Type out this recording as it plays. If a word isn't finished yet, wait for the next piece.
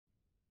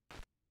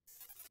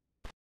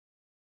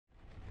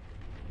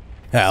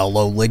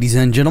Hello ladies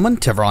and gentlemen,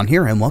 Tevaron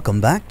here, and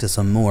welcome back to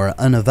some more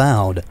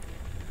Unavowed,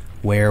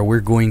 where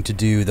we're going to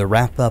do the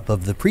wrap up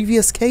of the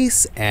previous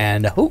case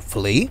and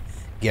hopefully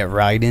get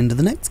right into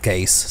the next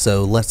case.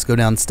 So let's go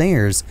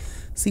downstairs,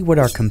 see what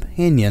our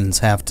companions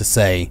have to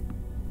say.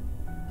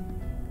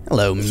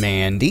 Hello,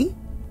 Mandy.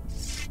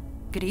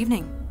 Good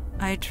evening.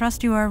 I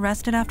trust you are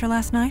rested after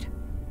last night?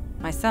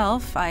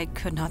 Myself, I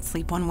could not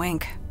sleep one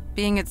wink.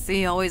 Being at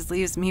sea always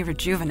leaves me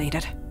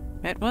rejuvenated.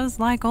 It was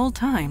like old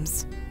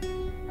times.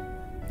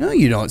 No,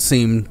 you don't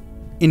seem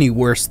any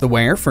worse the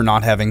wear for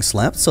not having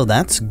slept, so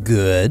that's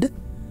good.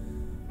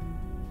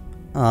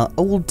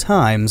 Old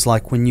times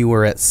like when you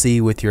were at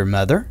sea with your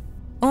mother?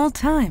 Old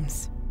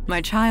times.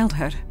 My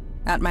childhood.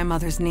 At my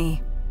mother's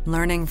knee.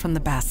 Learning from the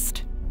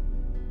best.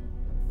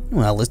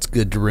 Well, it's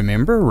good to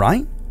remember,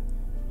 right?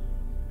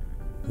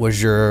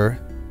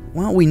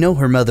 Well, we know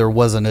her mother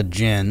wasn't a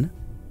djinn.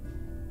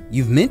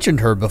 You've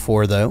mentioned her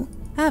before, though.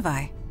 Have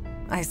I?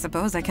 I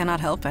suppose I cannot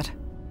help it.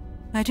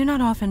 I do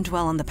not often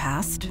dwell on the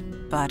past,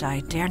 but I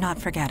dare not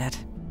forget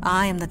it.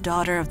 I am the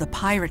daughter of the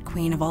Pirate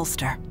Queen of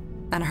Ulster,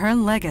 and her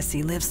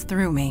legacy lives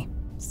through me.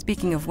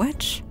 Speaking of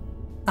which,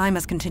 I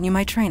must continue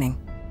my training.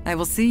 I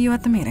will see you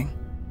at the meeting.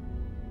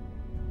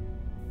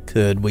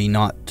 Could we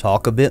not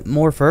talk a bit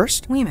more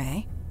first? We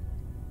may.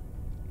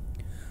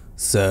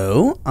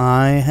 So,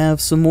 I have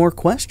some more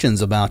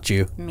questions about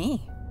you.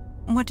 Me?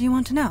 What do you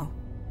want to know?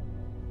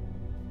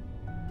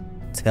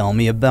 Tell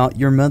me about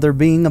your mother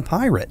being a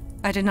pirate.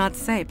 I did not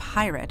say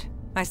pirate.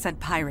 I said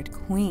pirate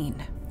queen.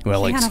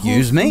 Well, she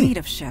excuse had a whole me. fleet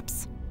of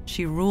ships.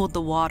 She ruled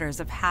the waters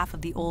of half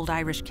of the old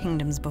Irish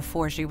kingdoms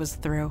before she was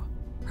through.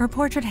 Her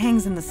portrait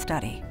hangs in the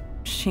study.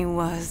 She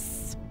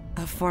was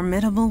a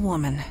formidable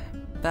woman,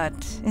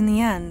 but in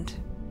the end,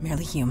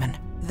 merely human.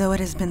 Though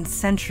it has been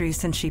centuries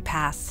since she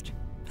passed,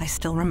 I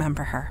still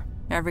remember her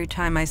every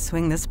time I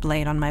swing this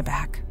blade on my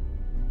back.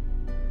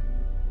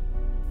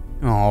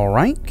 All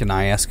right, can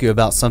I ask you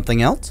about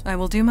something else? I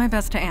will do my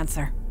best to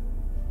answer.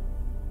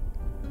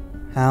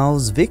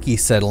 How's Vicky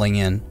settling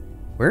in?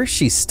 Where is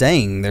she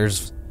staying?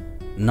 There's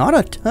not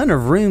a ton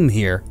of room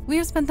here. We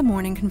have spent the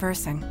morning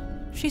conversing.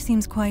 She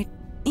seems quite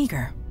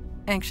eager,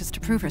 anxious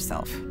to prove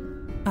herself.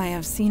 I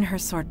have seen her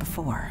sort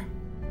before.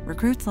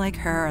 Recruits like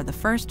her are the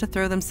first to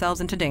throw themselves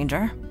into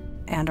danger,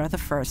 and are the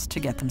first to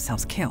get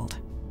themselves killed.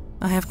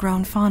 I have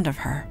grown fond of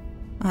her.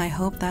 I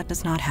hope that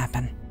does not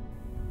happen.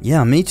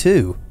 Yeah, me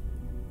too.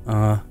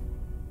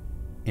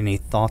 Any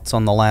thoughts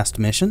on the last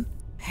mission?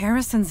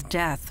 Harrison's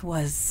death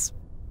was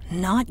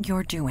not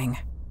your doing.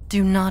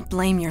 Do not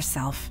blame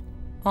yourself.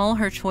 All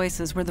her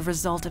choices were the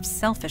result of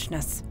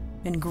selfishness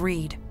and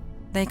greed.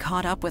 They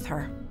caught up with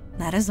her.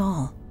 That is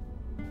all.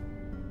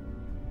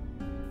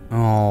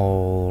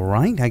 All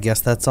right, I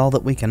guess that's all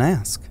that we can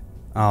ask.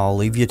 I'll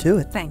leave you to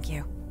it. Thank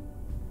you.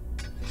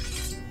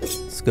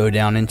 Let's go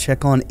down and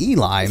check on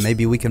Eli.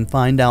 Maybe we can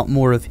find out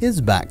more of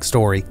his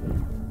backstory.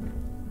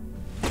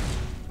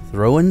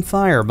 Throwing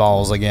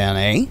fireballs again,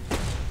 eh?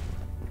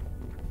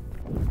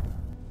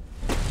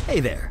 Hey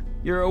there,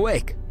 you're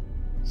awake.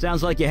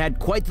 Sounds like you had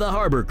quite the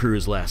harbor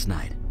cruise last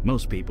night.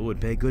 Most people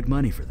would pay good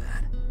money for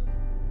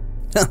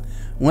that.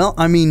 Well,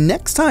 I mean,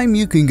 next time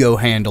you can go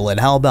handle it.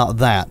 How about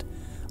that?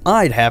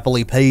 I'd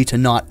happily pay to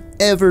not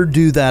ever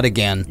do that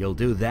again. You'll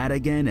do that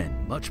again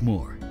and much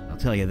more. I'll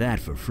tell you that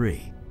for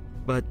free.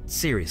 But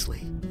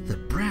seriously, the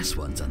brass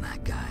ones on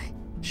that guy.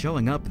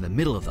 Showing up in the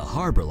middle of the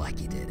harbor like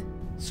he did.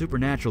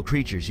 Supernatural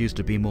creatures used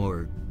to be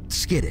more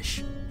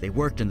skittish. They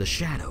worked in the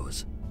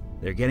shadows.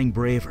 They're getting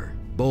braver,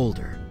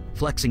 bolder,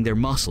 flexing their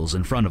muscles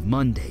in front of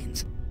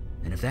mundanes.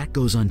 And if that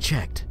goes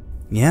unchecked...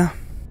 Yeah.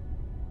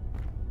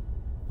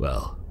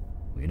 Well,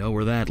 we know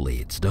where that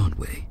leads, don't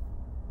we?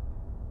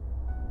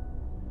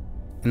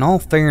 In all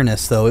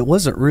fairness, though, it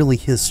wasn't really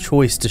his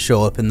choice to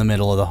show up in the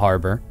middle of the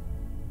harbor.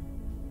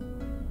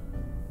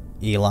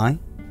 Eli?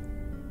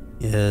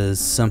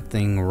 Is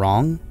something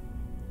wrong?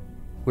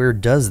 Where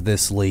does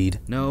this lead?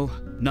 No,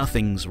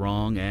 nothing's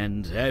wrong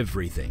and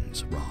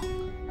everything's wrong.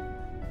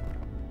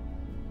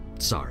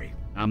 Sorry,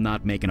 I'm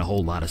not making a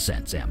whole lot of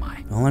sense, am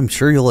I? Well, I'm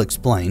sure you'll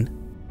explain.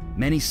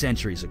 Many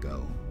centuries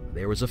ago,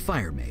 there was a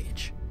fire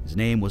mage. His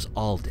name was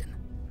Alden.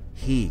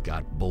 He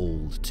got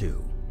bold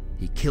too.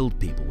 He killed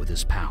people with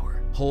his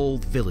power. Whole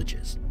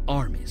villages,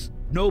 armies.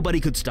 Nobody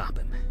could stop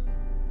him.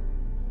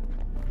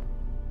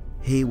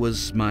 He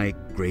was my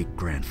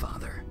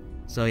great-grandfather.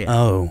 So yeah,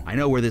 Oh. I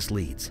know where this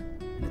leads,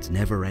 and it's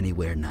never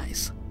anywhere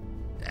nice.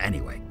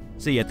 Anyway,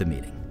 see you at the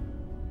meeting.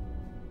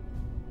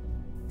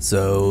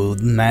 So,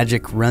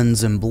 magic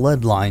runs in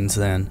bloodlines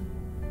then.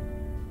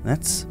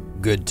 That's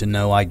good to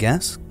know, I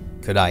guess.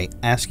 Could I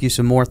ask you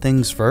some more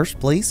things first,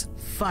 please?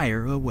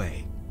 Fire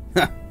away.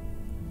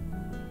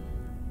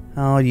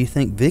 How do you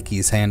think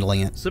Vicky's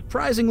handling it?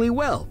 Surprisingly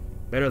well.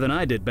 Better than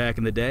I did back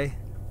in the day.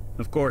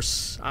 Of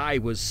course, I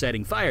was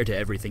setting fire to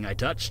everything I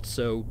touched,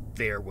 so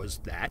there was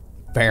that.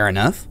 Fair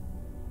enough.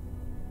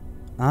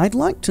 I'd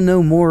like to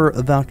know more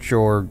about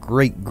your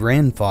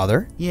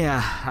great-grandfather.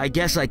 Yeah, I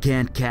guess I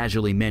can't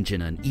casually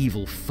mention an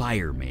evil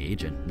fire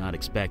mage and not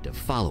expect a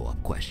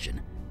follow-up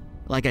question.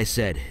 Like I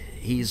said,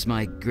 he's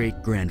my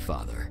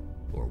great-grandfather.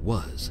 Or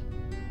was.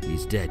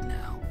 He's dead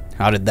now.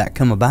 How did that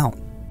come about?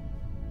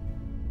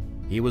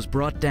 He was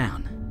brought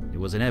down. It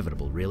was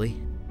inevitable,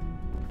 really.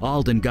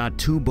 Alden got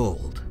too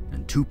bold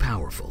and too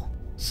powerful.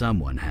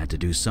 Someone had to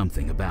do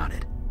something about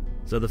it.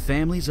 So the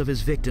families of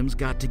his victims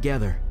got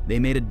together. They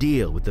made a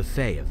deal with the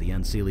Fae of the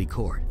Unseelie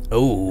Court.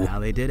 Oh. How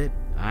they did it,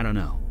 I don't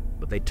know.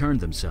 But they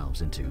turned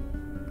themselves into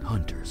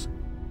hunters.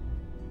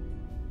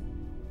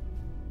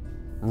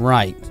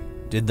 Right.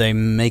 Did they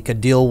make a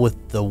deal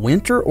with the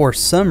Winter or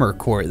Summer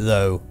Court,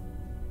 though?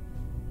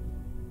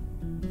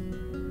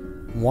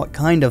 What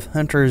kind of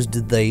hunters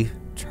did they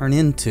turn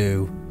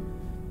into?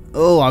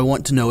 Oh, I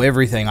want to know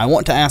everything. I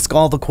want to ask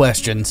all the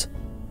questions.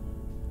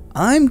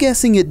 I'm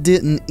guessing it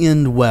didn't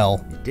end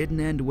well. It didn't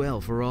end well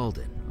for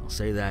Alden, I'll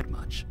say that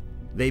much.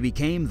 They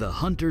became the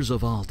Hunters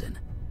of Alden,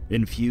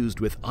 infused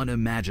with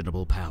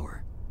unimaginable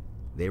power.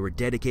 They were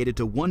dedicated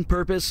to one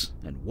purpose,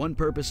 and one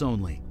purpose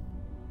only.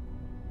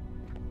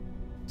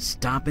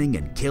 Stopping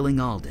and killing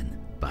Alden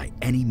by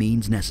any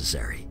means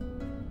necessary.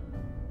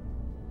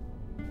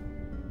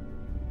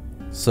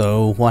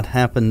 So, what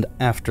happened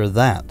after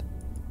that?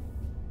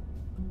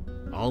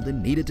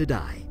 Alden needed to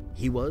die.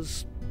 He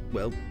was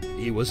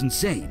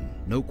insane,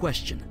 no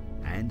question.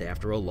 And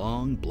after a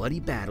long, bloody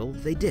battle,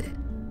 they did it.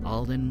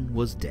 Alden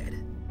was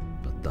dead.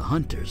 But the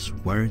Hunters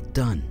weren't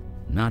done.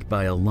 Not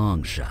by a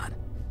long shot.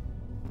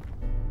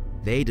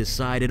 They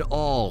decided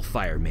all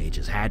fire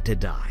mages had to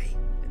die,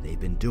 and they've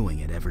been doing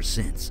it ever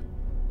since.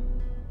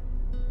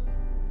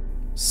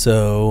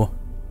 So,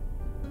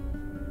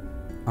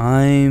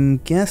 I'm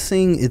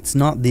guessing it's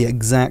not the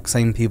exact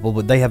same people,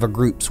 but they have a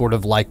group sort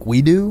of like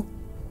we do?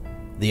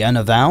 The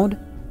Unavowed?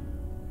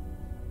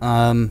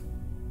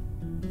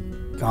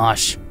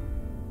 Gosh.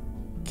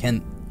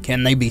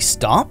 Can they be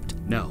stopped?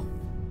 No.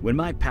 When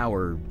my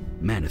power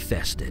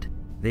manifested,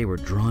 they were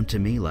drawn to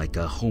me like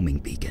a homing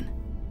beacon.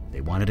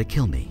 They wanted to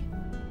kill me.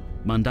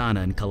 Mandana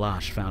and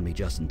Kalash found me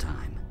just in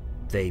time.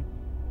 They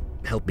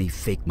helped me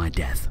fake my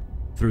death,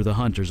 threw the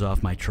Hunters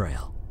off my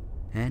trail,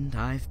 and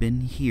I've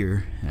been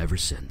here ever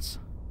since.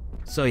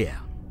 So yeah,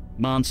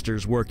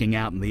 monsters working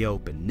out in the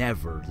open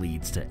never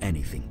leads to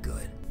anything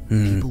good.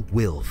 People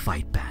will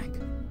fight back,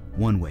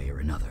 one way or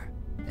another,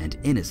 and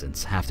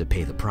innocents have to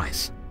pay the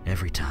price,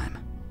 every time.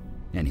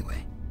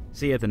 Anyway,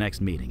 see you at the next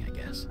meeting, I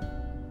guess.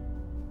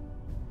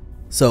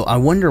 So I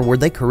wonder, were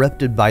they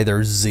corrupted by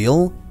their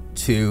zeal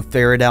to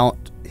ferret out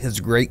his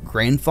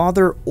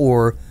great-grandfather,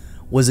 or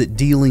was it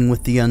dealing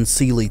with the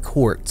Unseelie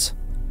courts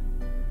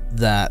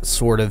that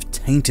sort of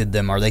tainted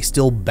them? Are they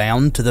still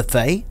bound to the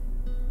Fae?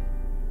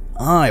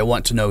 I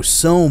want to know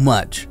so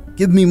much.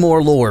 Give me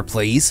more lore,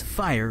 please.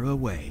 Fire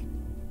away.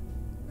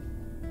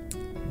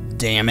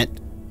 Damn it.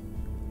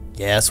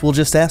 Guess we'll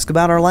just ask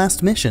about our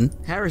last mission.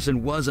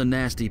 Harrison was a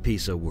nasty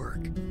piece of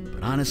work,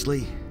 but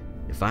honestly,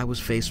 if I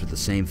was faced with the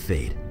same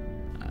fate,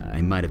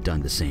 I might have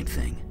done the same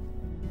thing.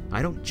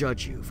 I don't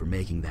judge you for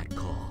making that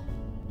call.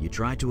 You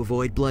tried to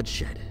avoid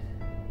bloodshed.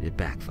 It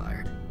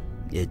backfired.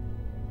 It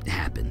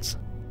happens.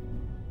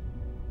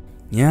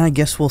 Yeah, I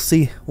guess we'll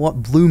see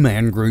what Blue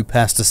Man Group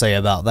has to say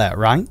about that,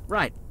 right?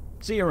 Right.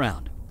 See you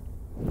around.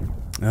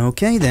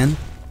 Okay, then.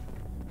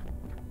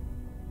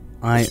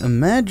 I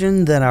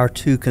imagine that our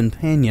two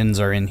companions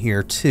are in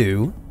here,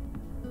 too.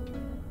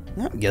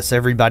 I guess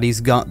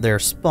everybody's got their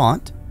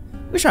spot.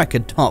 Wish I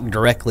could talk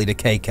directly to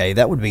KK.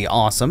 That would be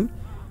awesome.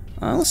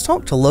 Let's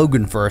talk to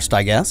Logan first,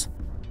 I guess.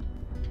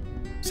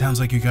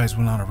 Sounds like you guys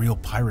went on a real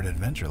pirate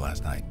adventure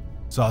last night.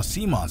 Saw a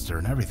sea monster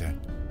and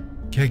everything.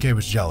 KK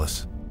was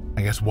jealous.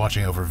 I guess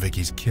watching over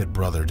Vicky's kid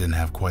brother didn't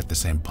have quite the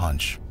same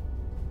punch.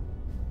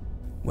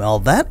 Well,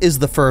 that is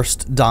the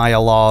first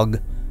dialogue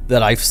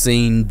that I've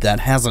seen that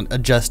hasn't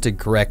adjusted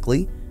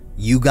correctly.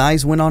 You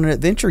guys went on an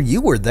adventure?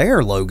 You were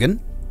there, Logan.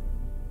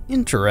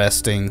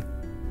 Interesting.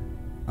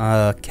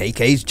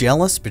 KK's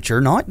jealous, but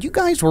you're not? You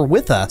guys were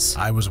with us.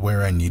 I was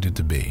where I needed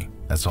to be.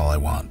 That's all I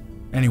want.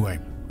 Anyway,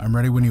 I'm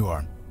ready when you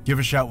are. Give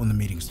a shout when the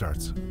meeting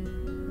starts.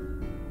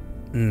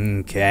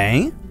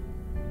 Okay.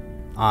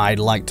 I'd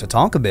like to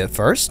talk a bit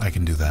first. I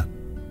can do that.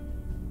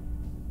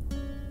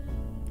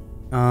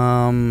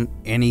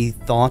 Any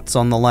thoughts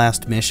on the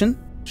last mission?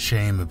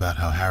 Shame about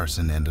how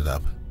Harrison ended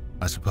up.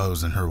 I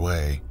suppose in her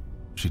way,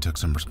 she took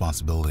some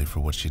responsibility for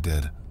what she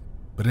did.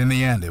 But in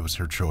the end, it was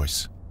her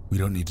choice. We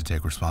don't need to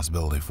take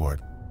responsibility for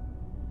it.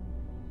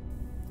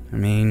 I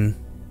mean,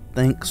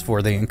 thanks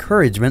for the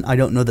encouragement. I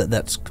don't know that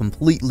that's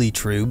completely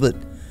true, but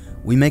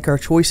we make our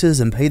choices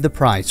and pay the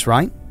price,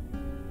 right?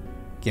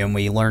 Can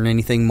we learn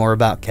anything more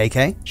about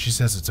KK? She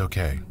says it's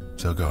okay,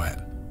 so go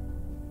ahead.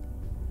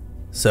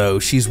 So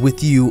she's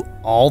with you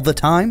all the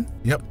time?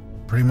 Yep,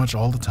 pretty much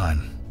all the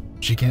time.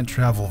 She can't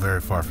travel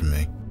very far from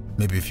me.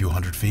 Maybe a few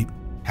 100 feet,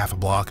 half a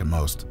block at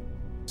most.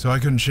 So I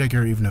couldn't shake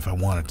her even if I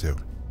wanted to.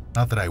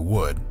 Not that I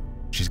would.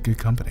 She's good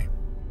company.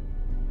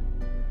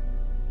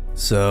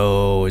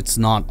 So it's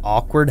not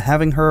awkward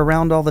having her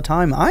around all the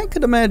time? I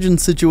could imagine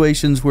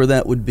situations where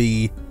that would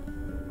be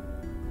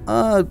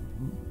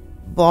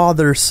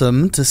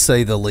bothersome, to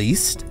say the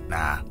least.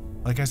 Nah,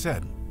 like I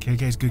said,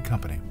 KK's good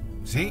company.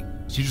 See?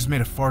 She just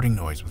made a farting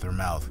noise with her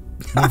mouth.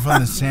 More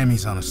fun than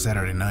Sammy's on a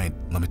Saturday night,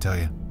 let me tell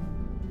you.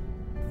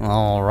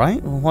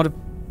 Alright, well, what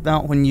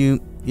about when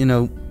you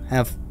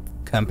have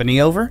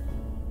company over?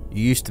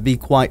 You used to be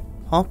quite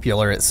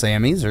popular at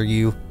Sammy's. Are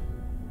you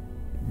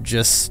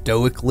just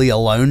stoically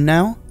alone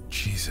now?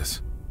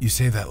 Jesus, you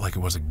say that like it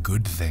was a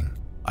good thing.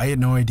 I had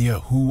no idea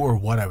who or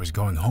what I was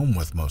going home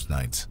with most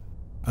nights.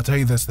 I'll tell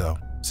you this though,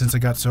 since I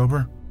got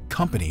sober,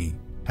 company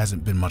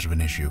hasn't been much of an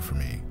issue for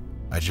me.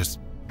 I just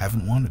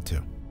haven't wanted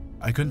to.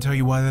 I couldn't tell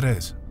you why that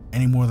is,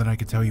 any more than I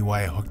could tell you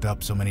why I hooked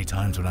up so many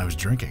times when I was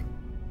drinking.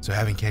 So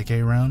having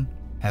KK around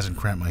hasn't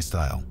cramped my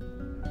style.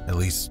 At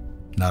least,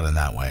 not in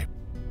that way.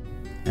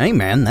 Hey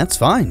man, that's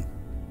fine.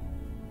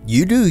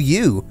 You do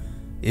you.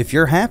 If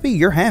you're happy,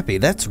 you're happy.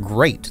 That's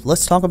great.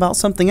 Let's talk about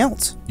something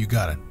else. You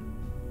got it.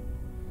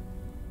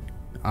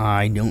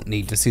 I don't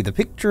need to see the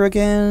picture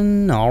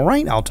again.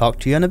 Alright, I'll talk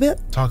to you in a bit.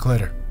 Talk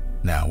later.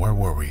 Now, where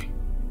were we?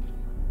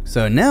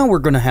 So now we're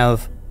going to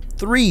have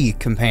 3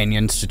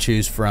 companions to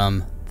choose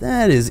from.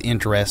 That is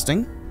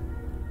interesting.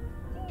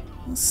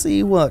 Let's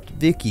see what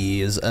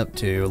Vicky is up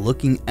to,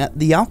 looking at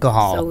the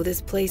alcohol. So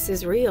this place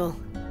is real.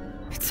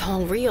 It's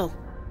all real.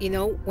 You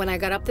know, when I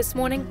got up this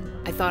morning,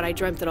 I thought I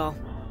dreamt it all.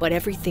 But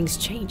everything's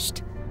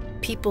changed.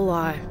 People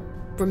are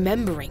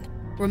remembering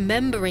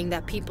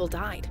that people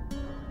died.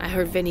 I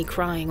heard Vinny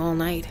crying all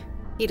night.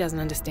 He doesn't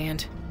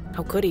understand.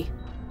 How could he?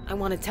 I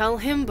want to tell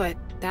him, but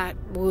that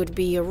would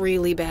be a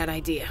really bad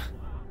idea.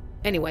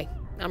 Anyway,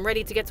 I'm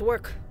ready to get to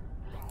work.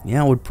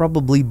 Yeah, it would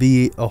probably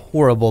be a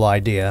horrible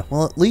idea.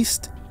 Well, at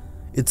least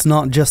it's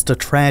not just a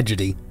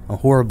tragedy, a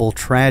horrible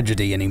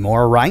tragedy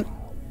anymore, right?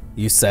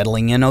 You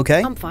settling in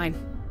okay? I'm fine.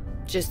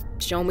 Just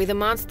show me the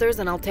monsters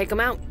and I'll take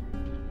them out.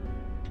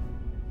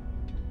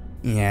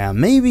 Yeah,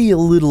 maybe a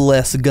little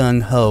less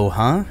gung-ho,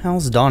 huh?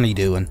 How's Donnie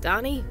doing?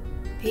 Donnie?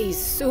 He's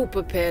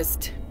super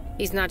pissed.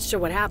 He's not sure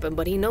what happened,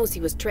 but he knows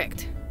he was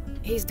tricked.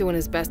 He's doing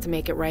his best to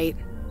make it right.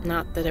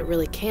 Not that it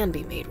really can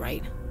be made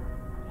right.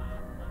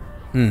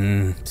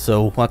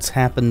 So what's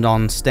happened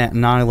on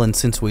Staten Island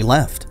since we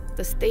left?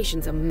 The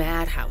station's a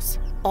madhouse.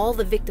 All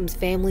the victims'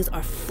 families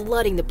are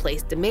flooding the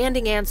place,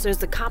 demanding answers.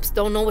 The cops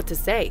don't know what to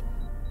say.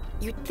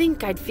 You'd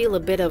think I'd feel a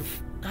bit of,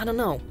 I don't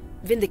know,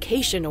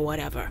 vindication or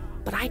whatever.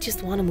 But I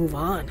just want to move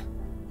on.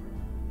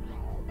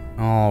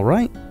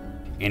 Alright.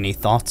 Any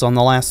thoughts on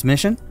the last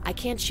mission? I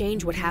can't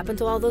change what happened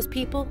to all those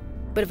people,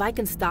 but if I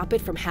can stop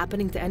it from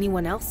happening to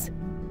anyone else,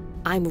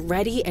 I'm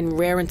ready and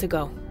raring to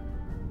go.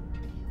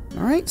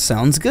 Alright,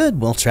 sounds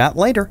good. We'll chat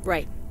later.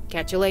 Right.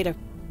 Catch you later.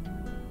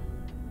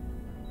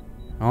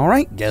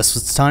 Alright, guess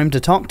it's time to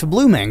talk to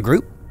Blue Man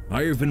Group.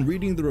 I have been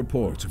reading the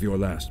reports of your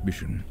last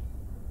mission.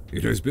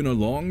 It has been a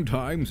long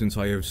time since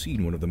I have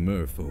seen one of the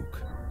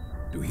merfolk.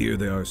 To hear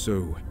they are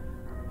so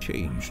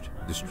changed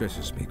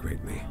distresses me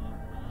greatly.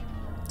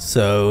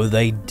 So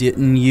they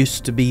didn't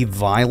used to be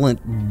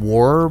violent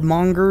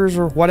warmongers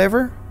or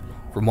whatever?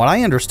 From what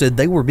I understood,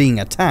 they were being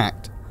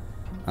attacked.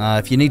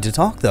 If you need to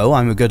talk, though,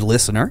 I'm a good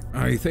listener.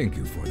 I thank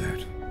you for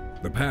that.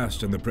 The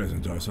past and the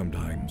present are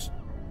sometimes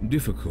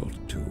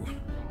difficult to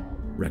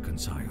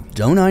reconcile.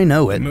 Don't I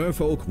know it?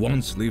 Merfolk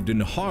once lived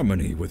in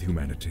harmony with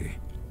humanity.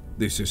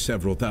 This is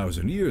several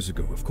thousand years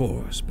ago, of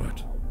course,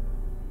 but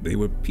they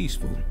were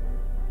peaceful,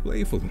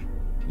 playful,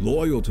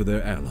 loyal to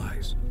their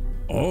allies.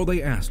 All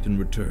they asked in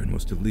return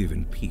was to live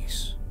in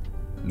peace.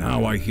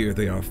 Now I hear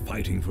they are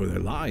fighting for their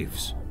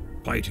lives,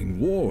 fighting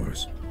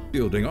wars,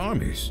 building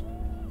armies.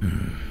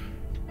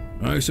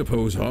 I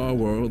suppose our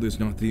world is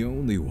not the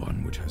only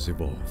one which has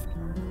evolved.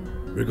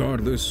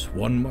 Regardless,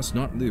 one must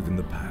not live in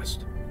the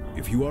past.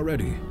 If you are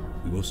ready,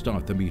 we will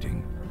start the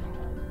meeting.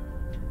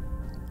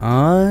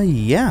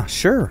 Yeah,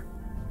 sure.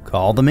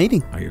 Call the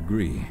meeting. I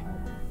agree.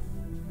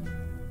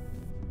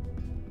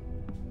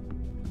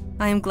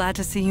 I am glad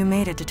to see you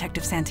made it,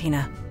 Detective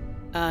Santina.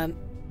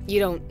 You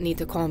don't need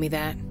to call me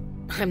that.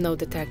 I'm no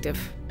detective.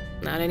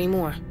 Not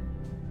anymore.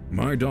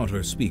 My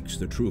daughter speaks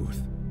the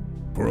truth.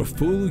 For a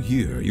full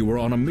year, you were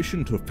on a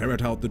mission to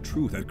ferret out the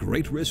truth at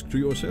great risk to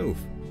yourself.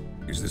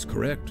 Is this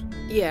correct?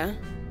 Yeah.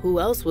 Who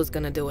else was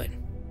gonna do it?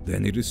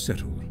 Then it is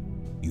settled.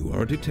 You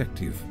are a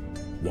detective,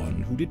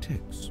 one who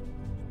detects.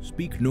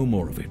 Speak no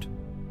more of it.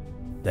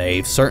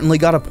 They've certainly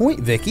got a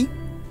point, Vicky.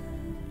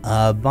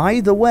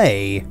 By the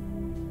way,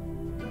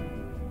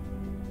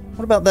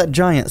 what about that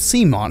giant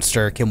sea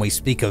monster? Can we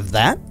speak of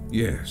that?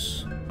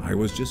 Yes, I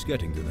was just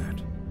getting to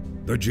that.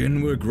 The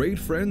Jinn were great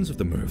friends of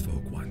the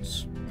merfolk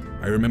once.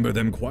 I remember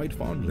them quite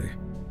fondly.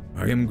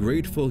 I am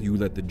grateful you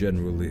let the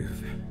General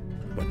live,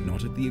 but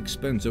not at the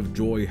expense of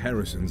Joy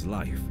Harrison's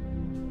life.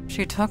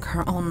 She took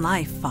her own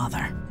life,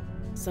 Father.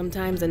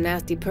 Sometimes a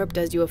nasty perp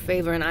does you a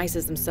favor and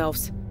ices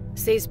themselves.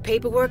 Saves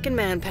paperwork and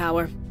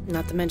manpower,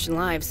 not to mention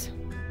lives.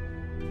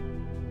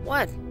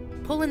 What?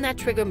 Pulling that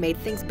trigger made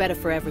things better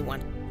for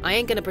everyone. I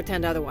ain't gonna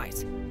pretend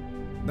otherwise.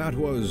 That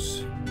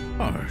was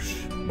harsh,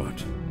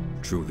 but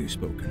truly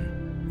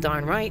spoken.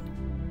 Darn right.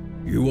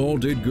 You all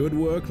did good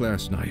work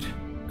last night,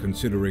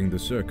 considering the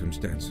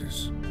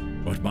circumstances.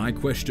 But my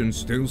question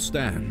still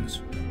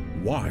stands.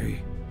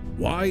 Why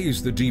Why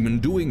is the demon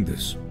doing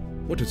this?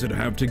 What does it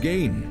have to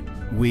gain?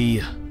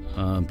 We,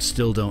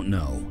 still don't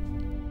know.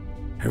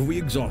 Have we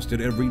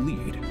exhausted every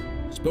lead?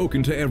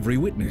 Spoken to every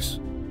witness?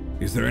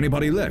 Is there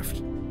anybody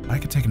left? I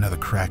could take another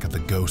crack at the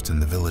ghost in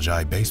the Village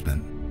Eye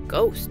basement.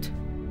 Ghost?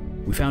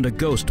 We found a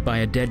ghost by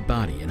a dead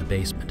body in a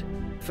basement.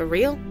 For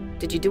real?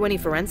 Did you do any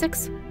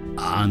forensics?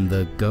 On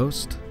the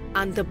ghost?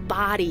 On the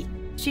body.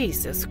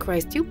 Jesus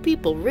Christ, you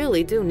people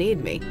really do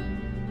need me.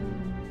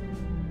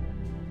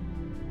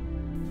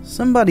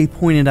 Somebody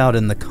pointed out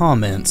in the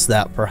comments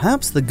that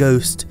perhaps the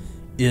ghost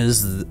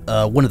is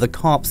one of the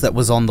cops that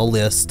was on the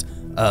list,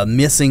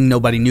 missing.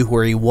 Nobody knew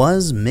where he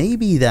was.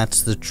 Maybe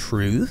that's the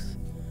truth.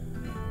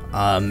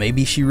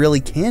 Maybe she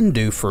really can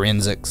do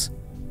forensics.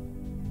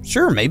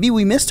 Sure, maybe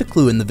we missed a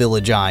clue in the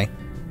Village Eye.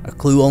 A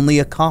clue only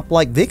a cop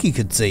like Vicky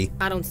could see.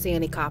 I don't see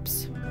any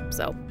cops,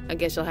 so I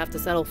guess you'll have to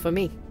settle for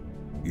me.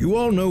 You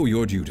all know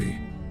your duty.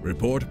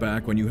 Report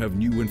back when you have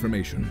new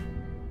information.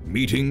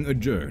 Meeting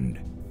adjourned.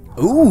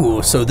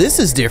 Ooh, so this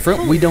is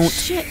different. We don't...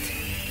 Shit.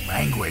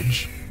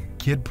 Language.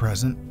 Kid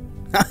present.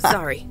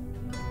 Sorry.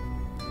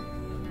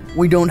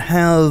 We don't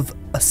have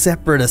a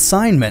separate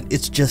assignment.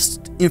 It's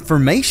just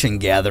information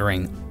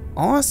gathering.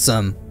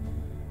 Awesome.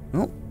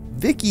 Well,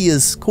 Vicky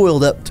is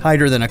coiled up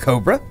tighter than a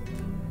cobra.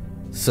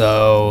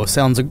 So,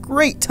 sounds a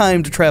great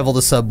time to travel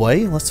the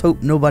subway. Let's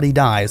hope nobody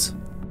dies.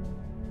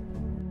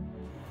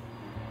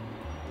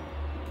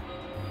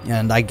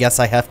 And I guess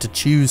I have to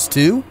choose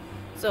two.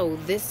 So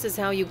this is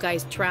how you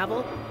guys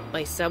travel?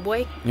 By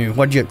subway?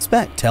 What'd you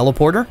expect?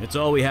 Teleporter? It's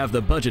all we have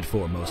the budget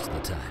for most of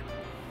the time.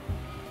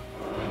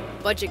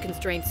 Budget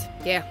constraints.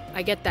 Yeah,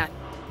 I get that.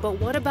 But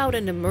what about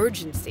an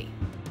emergency?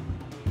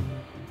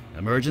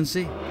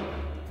 Emergency?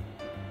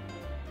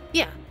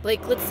 Yeah,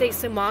 like let's say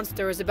some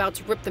monster is about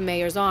to rip the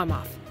mayor's arm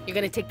off. You're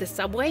gonna take the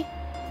subway?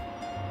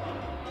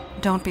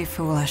 Don't be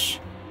foolish.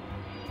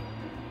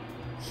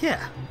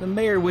 Yeah, the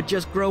mayor would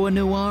just grow a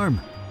new arm.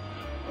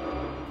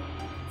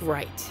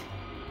 Right.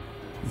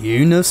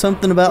 You know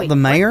something about Wait, the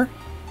mayor?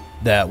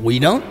 That we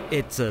don't?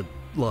 It's a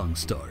long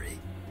story.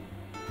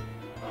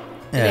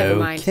 Never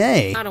mind.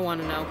 Okay. I don't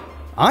want to know.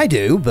 I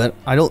do, but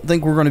I don't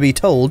think we're going to be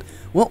told.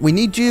 Well, we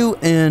need you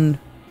and...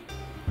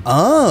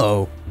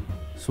 Oh.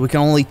 So we can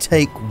only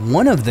take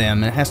one of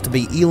them. It has to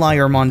be Eli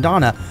or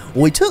Mondana.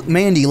 Well, we took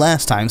Mandy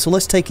last time, so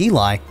let's take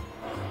Eli.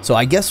 So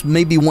I guess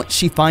maybe once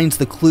she finds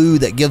the clue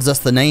that gives us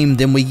the name,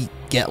 then we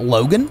get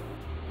Logan?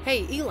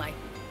 Hey, Eli,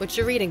 what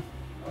you reading?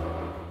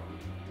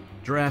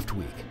 Draft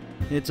Week.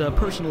 It's a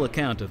personal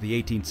account of the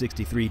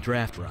 1863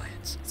 draft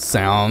riots.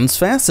 Sounds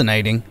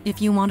fascinating.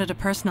 If you wanted a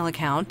personal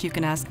account, you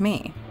can ask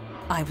me.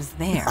 I was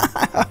there.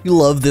 I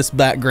love this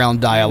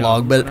background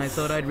dialogue, but I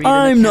thought I'd read an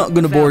I'm not account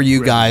going to bore without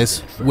you Gremlins guys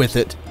at first. with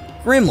it.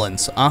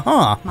 Gremlins,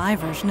 uh-huh. My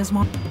version is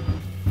more...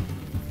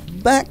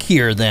 Back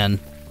here, then.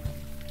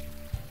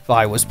 If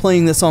I was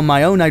playing this on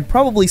my own, I'd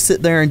probably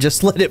sit there and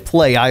just let it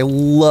play. I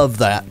love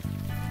that.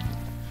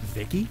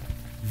 Vicky?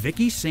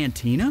 Vicky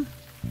Santina?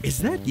 Is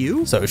that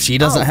you? So she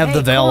doesn't Oh, have hey,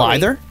 the veil Chloe.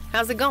 either?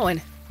 How's it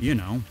going? You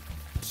know,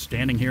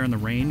 standing here in the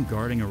rain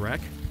guarding a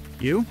wreck.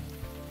 You?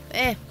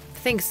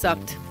 Things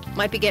sucked.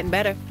 Might be getting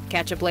better.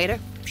 Catch up later.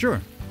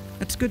 Sure.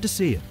 It's good to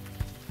see you.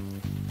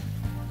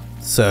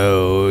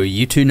 So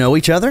you two know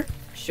each other?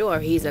 Sure,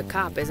 he's a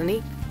cop, isn't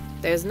he?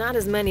 There's not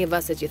as many of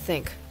us as you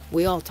think.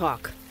 We all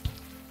talk.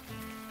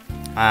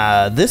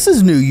 This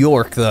is New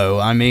York,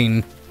 though. I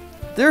mean,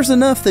 there's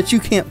enough that you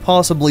can't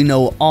possibly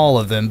know all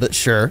of them, but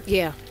sure.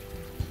 Yeah.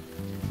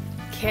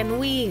 Can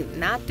we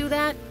not do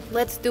that?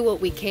 Let's do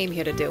what we came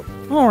here to do.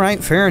 All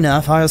right, fair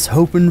enough. I was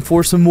hoping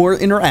for some more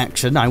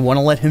interaction. I want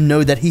to let him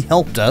know that he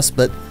helped us,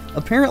 but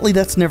apparently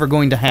that's never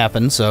going to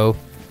happen, so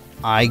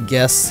I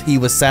guess he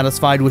was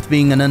satisfied with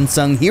being an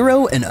unsung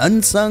hero, and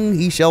unsung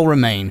he shall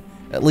remain,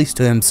 at least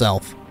to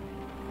himself.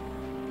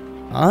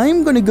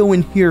 I'm going to go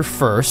in here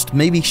first.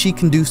 Maybe she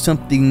can do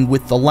something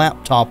with the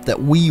laptop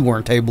that we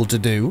weren't able to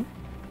do.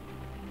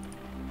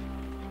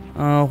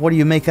 What do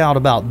you make out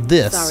about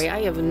this? Sorry,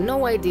 I have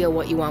no idea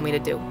what you want me to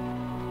do.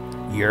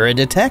 You're a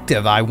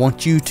detective. I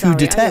want you to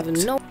detect.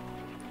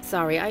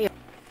 Sorry, I have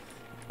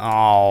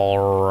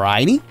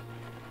Alrighty.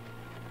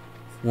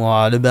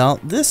 What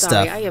about this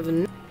Sorry, stuff? I have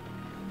no...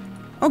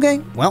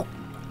 Okay, well,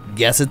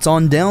 guess it's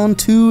on down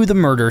to the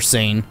murder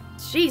scene.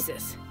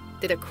 Jesus.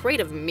 Did a crate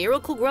of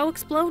Miracle Grow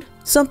explode?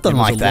 Something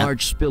There was like a that.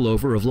 large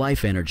spillover of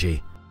life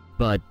energy,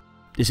 but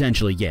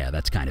essentially, yeah,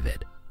 that's kind of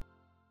it.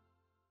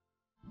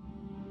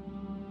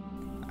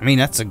 I mean,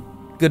 that's as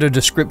good a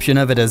description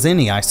of it as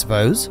any, I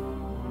suppose.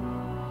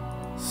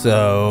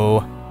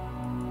 So,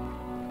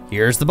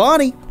 here's the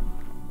body.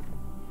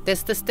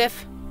 This the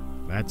stiff?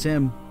 That's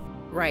him.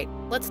 Right,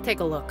 let's take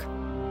a look.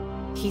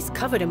 He's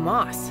covered in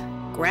moss.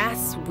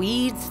 Grass,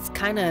 weeds, it's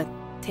kinda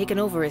taken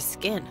over his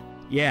skin.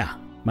 Yeah,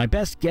 my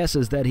best guess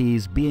is that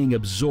he's being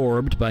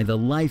absorbed by the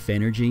life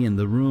energy in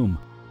the room.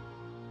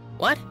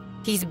 What?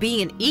 He's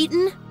being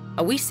eaten?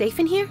 Are we safe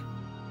in here?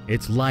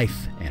 It's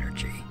life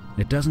energy.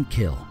 It doesn't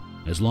kill.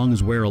 As long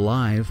as we're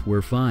alive,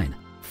 we're fine.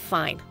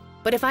 Fine.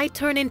 But if I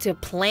turn into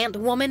Plant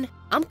Woman,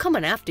 I'm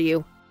coming after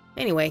you.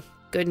 Anyway,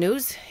 Good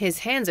news, his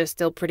hands are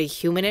still pretty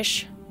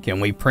humanish. Can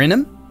we print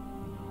him?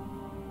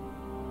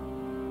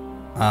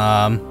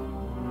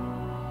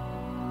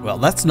 Well,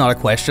 that's not a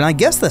question. I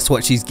guess that's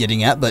what she's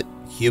getting at, but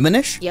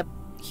humanish? Yep,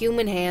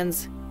 human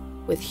hands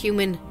with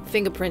human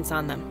fingerprints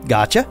on them.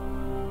 Gotcha.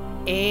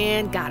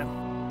 And got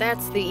him.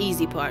 That's the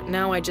easy part.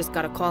 Now I just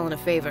gotta call in a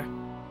favor.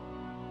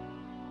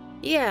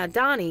 Yeah,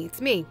 Donnie, it's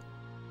me.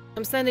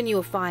 I'm sending you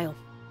a file.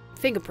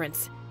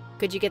 Fingerprints.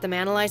 Could you get them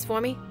analyzed for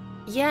me?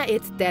 Yeah,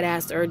 it's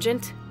dead-ass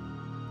urgent.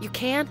 You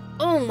can?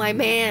 Oh, my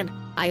man.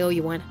 I owe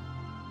you one.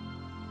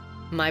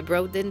 My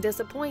bro didn't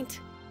disappoint.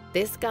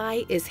 This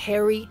guy is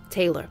Harry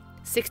Taylor.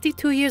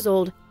 62 years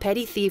old,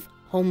 petty thief,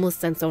 homeless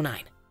since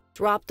 '09.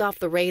 Dropped off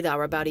the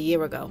radar about a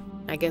year ago.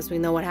 I guess we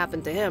know what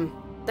happened to him.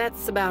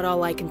 That's about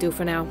all I can do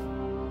for now.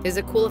 Is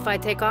it cool if I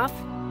take off?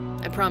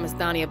 I promised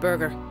Donnie a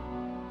burger.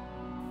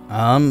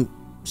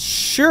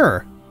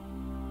 Sure.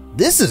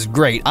 This is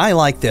great. I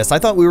like this. I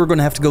thought we were going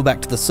to have to go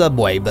back to the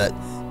subway, but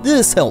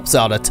this helps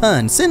out a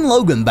ton. Send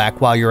Logan back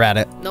while you're at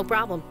it. No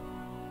problem.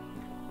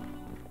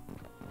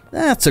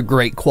 That's a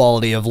great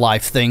quality of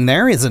life thing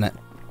there, isn't it?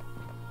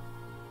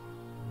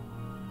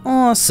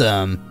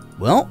 Awesome.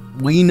 Well,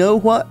 we know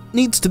what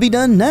needs to be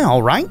done now,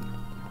 right?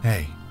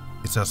 Hey,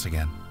 it's us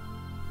again.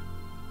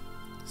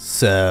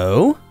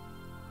 So,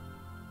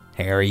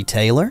 Harry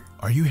Taylor?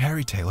 Are you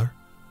Harry Taylor?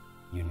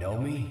 You know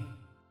me?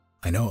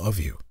 I know of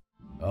you.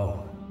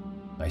 Oh,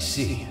 I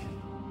see.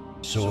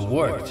 So it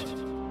worked.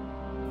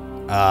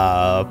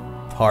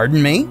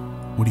 Pardon me?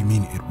 What do you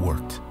mean it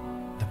worked?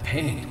 The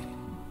pain.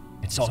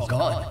 It's all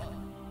gone.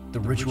 The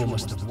ritual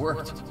must have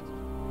worked.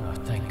 Oh,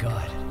 thank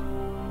God.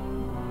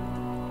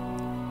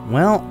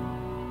 Well,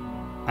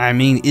 I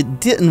mean, it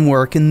didn't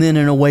work, and then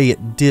in a way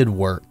it did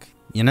work,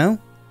 you know?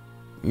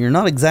 You're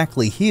not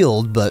exactly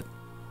healed, but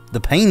the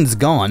pain's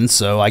gone,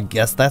 so I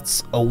guess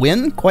that's a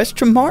win,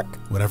 question mark?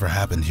 Whatever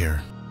happened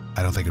here,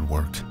 I don't think it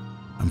worked.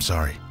 I'm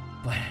sorry.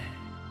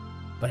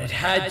 But it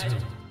had to.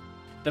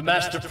 The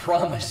Master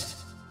promised.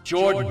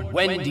 Jordan,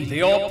 Wendy,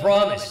 they all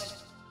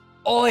promised.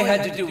 All I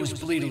had to do was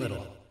bleed a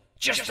little.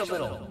 Just a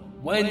little.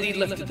 Wendy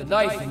lifted the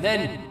knife and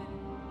then...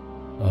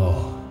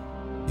 Oh.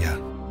 Yeah,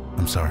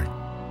 I'm sorry.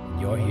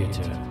 And you're here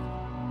to...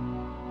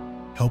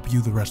 help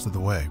you the rest of the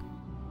way.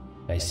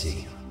 I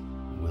see.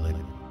 Will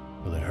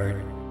it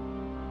hurt?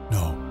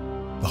 No,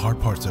 the hard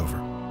part's over.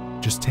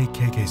 Just take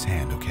KK's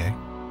hand, okay?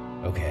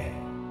 Okay.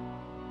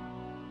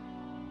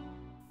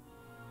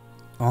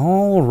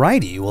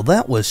 Alrighty, well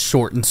that was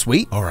short and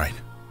sweet. Alright,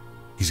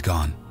 he's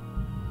gone.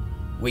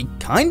 We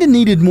kinda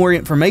needed more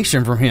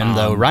information from him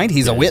though, right?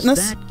 He's a witness?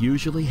 Does that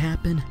usually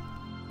happen?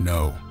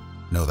 No,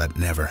 that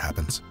never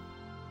happens.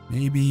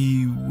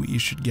 Maybe we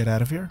should get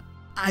out of here?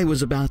 I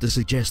was about to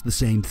suggest the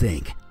same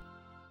thing.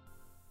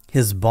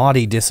 His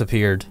body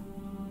disappeared.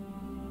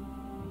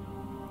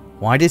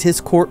 Why did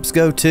his corpse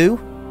go too?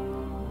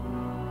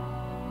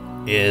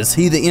 Is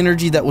he the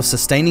energy that was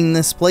sustaining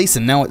this place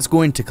and now it's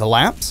going to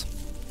collapse?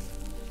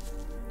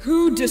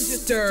 Who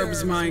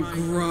disturbs my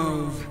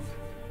grove?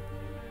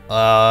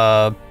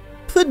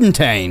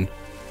 Puddentane.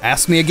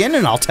 Ask me again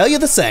and I'll tell you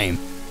the same.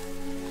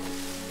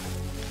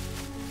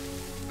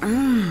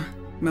 Ah,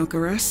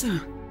 Melchoressa,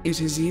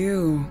 it is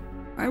you.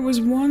 I was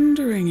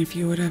wondering if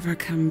you would ever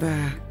come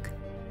back.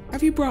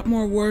 Have you brought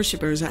more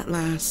worshippers at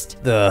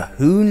last? The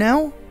who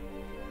now?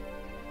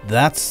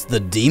 That's the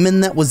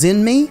demon that was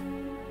in me?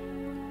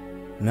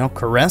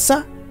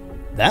 Melchoressa?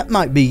 That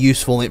might be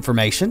useful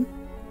information.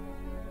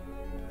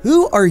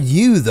 Who are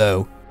you,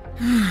 though?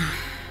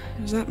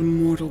 Is that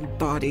mortal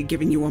body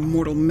giving you a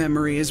mortal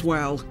memory as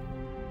well?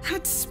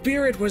 That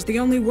spirit was the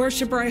only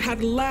worshipper I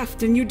had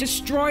left, and you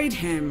destroyed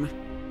him.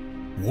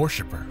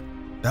 Worshipper?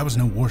 That was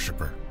no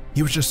worshipper.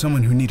 He was just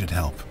someone who needed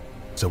help.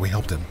 So we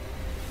helped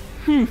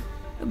him.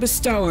 A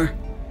bestower.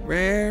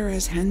 Rare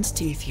as hen's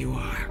teeth you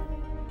are.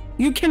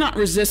 You cannot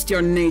resist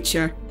your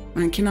nature.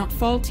 I cannot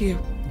fault you.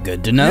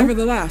 Good to know.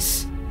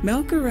 Nevertheless,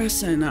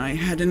 Melchoressa and I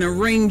had an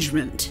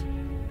arrangement.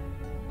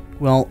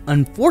 Well,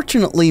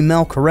 unfortunately,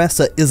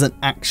 Melchoressa isn't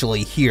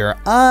actually here.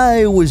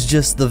 I was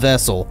just the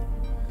vessel.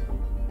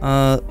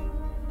 But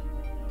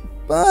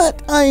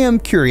I am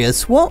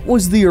curious, what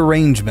was the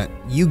arrangement?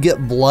 You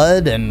get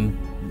blood and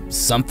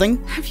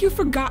something? Have you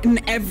forgotten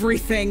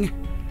everything?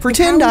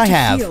 Pretend The power I to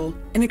have. heal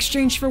in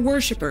exchange for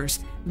worshippers.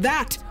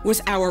 That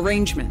was our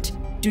arrangement.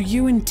 Do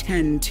you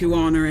intend to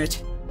honor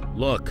it?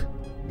 Look,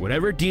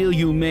 whatever deal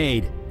you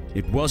made,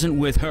 it wasn't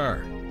with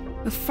her.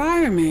 The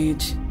fire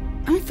mage.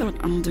 I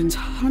thought Alden's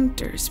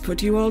hunters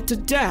put you all to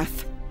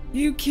death.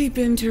 You keep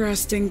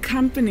interesting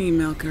company,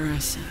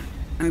 Melchoressa.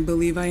 I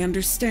believe I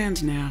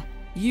understand now.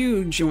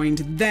 You joined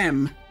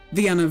them,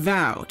 the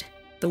Unavowed,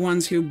 the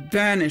ones who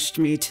banished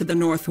me to the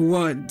North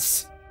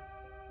Woods.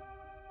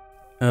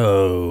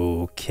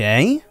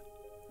 Okay.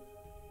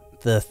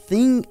 The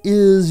thing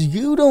is,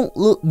 you don't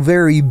look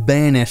very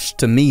banished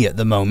to me at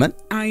the moment.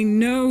 I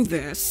know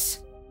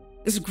this.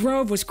 This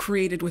grove was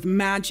created with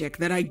magic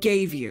that I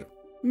gave you,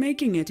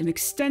 making it an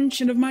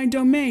extension of my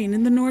domain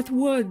in the North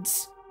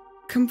Woods.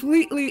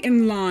 Completely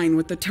in line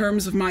with the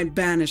terms of my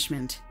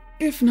banishment.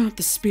 if not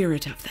the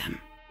spirit of them.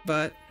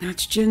 But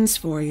that's Jin's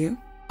for you.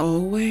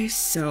 Always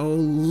so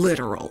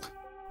literal.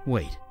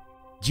 Wait,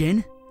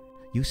 Jin?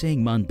 You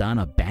saying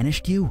Mandana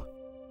banished you?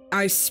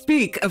 I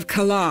speak of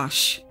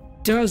Kalash.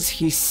 Does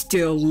he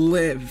still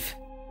live?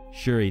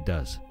 Sure he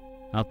does.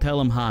 I'll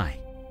tell him hi.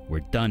 We're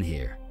done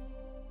here.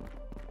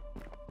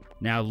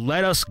 Now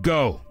let us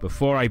go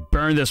before I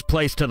burn this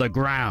place to the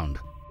ground.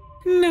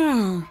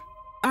 No,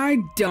 I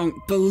don't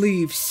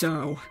believe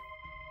so.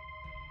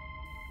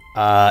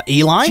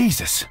 Eli?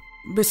 Jesus!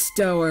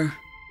 Bestower,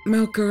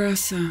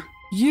 Melkaressa,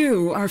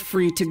 you are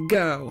free to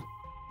go.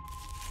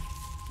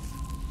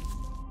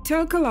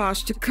 Tell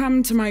Kalash to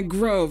come to my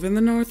grove in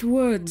the North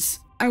Woods.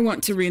 I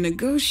want to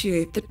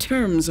renegotiate the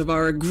terms of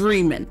our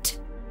agreement.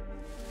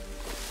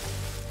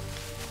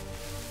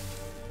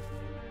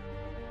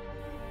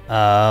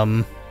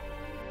 Gerlen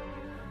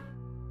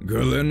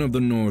of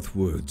the North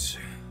Woods.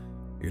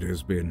 It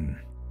has been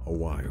a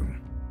while.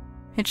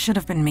 It should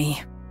have been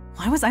me.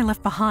 Why was I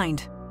left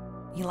behind?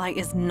 Eli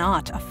is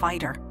not a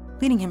fighter.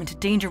 Leading him into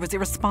danger was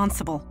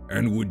irresponsible.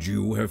 And would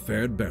you have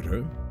fared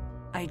better?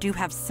 I do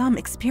have some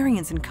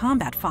experience in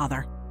combat,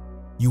 Father.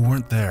 You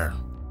weren't there.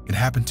 It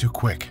happened too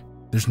quick.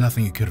 There's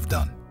nothing you could have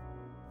done.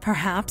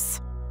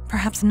 Perhaps.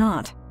 Perhaps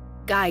not.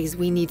 Guys,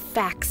 we need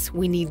facts.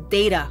 We need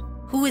data.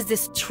 Who is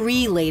this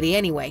tree lady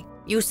anyway?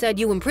 You said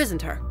you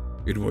imprisoned her.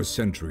 It was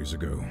centuries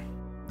ago.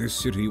 This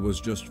city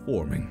was just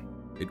forming.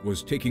 It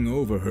was taking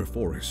over her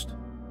forest.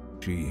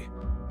 She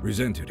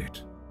resented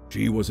it.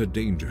 She was a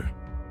danger.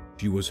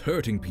 She was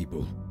hurting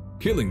people,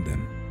 killing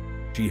them.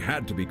 She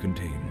had to be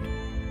contained.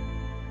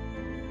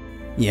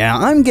 Yeah,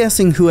 I'm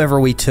guessing whoever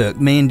we took,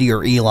 Mandy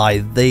or Eli,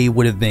 they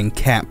would have been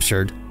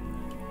captured.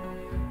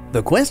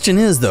 The question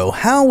is, though,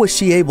 how was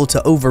she able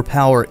to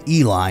overpower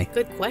Eli?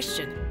 Good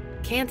question.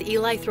 Can't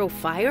Eli throw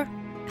fire?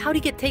 How'd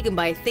he get taken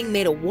by a thing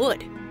made of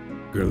wood?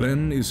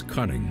 Gerlen is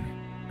cunning.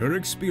 Her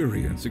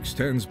experience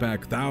extends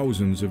back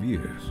thousands of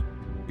years.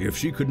 If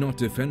she could not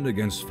defend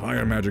against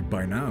fire magic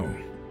by now,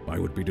 I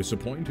would be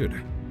disappointed.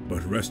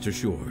 But rest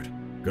assured,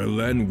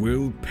 Gerlen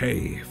will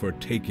pay for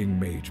taking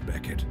Mage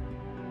Beckett.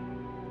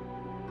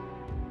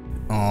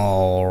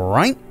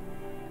 Alright.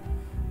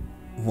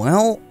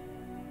 Well,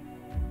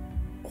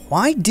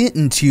 why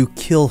didn't you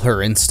kill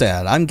her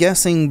instead? I'm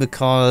guessing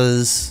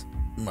because,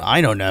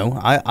 I don't know,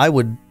 I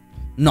would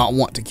not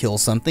want to kill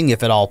something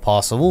if at all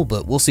possible,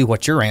 but we'll see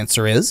what your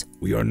answer is.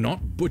 We are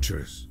not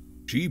butchers.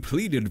 She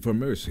pleaded for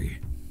mercy.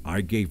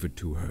 I gave it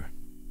to her.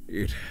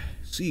 It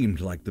seemed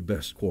like the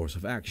best course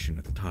of action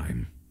at the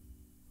time.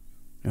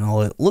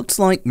 Well, it looks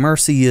like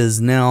mercy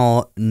is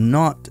now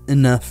not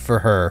enough for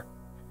her.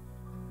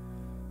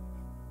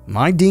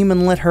 My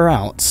demon let her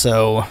out,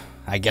 so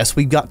I guess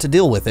we've got to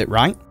deal with it,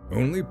 right?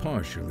 Only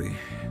partially,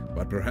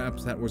 but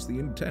perhaps that was the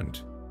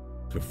intent.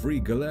 To free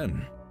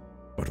Gerlen.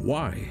 But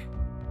why?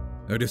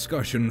 A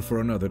discussion for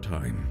another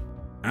time,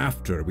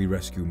 after we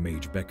rescue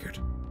Mage Beckett.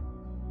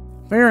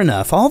 Fair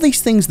enough. All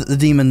these things that the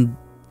demon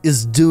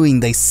is doing,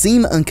 they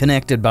seem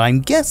unconnected, but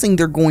I'm guessing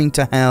they're going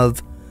to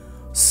have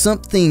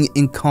something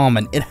in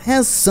common. It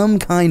has some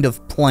kind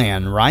of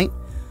plan, right?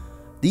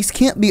 These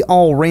can't be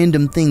all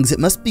random things. It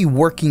must be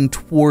working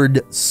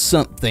toward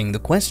something. The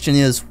question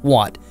is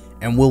what,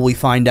 and will we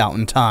find out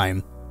in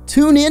time?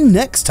 Tune in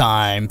next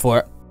time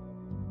for...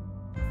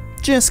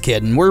 Just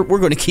kidding. We're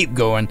going to keep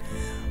going.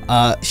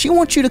 She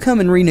wants you to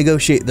come and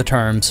renegotiate the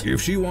terms.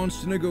 If she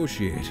wants to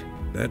negotiate,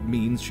 that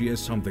means she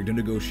has something to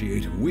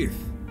negotiate with.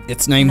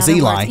 Its name's In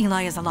other Eli. words,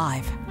 Eli is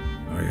alive.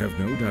 I have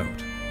no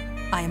doubt.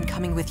 I am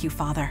coming with you,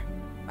 Father.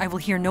 I will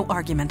hear no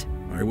argument.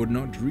 I would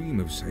not dream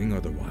of saying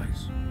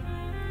otherwise.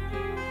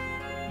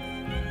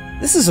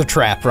 This is a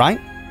trap, right?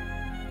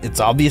 It's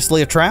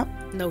obviously a trap.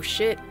 No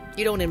shit.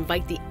 You don't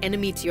invite the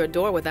enemy to your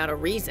door without a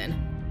reason.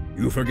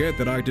 You forget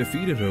that I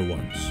defeated her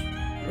once,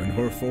 when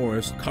her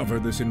forest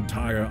covered this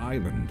entire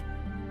island.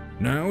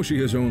 Now she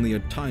has only a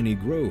tiny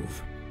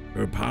grove.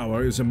 Her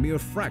power is a mere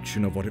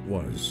fraction of what it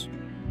was.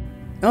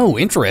 Oh,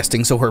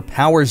 interesting. So her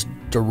power's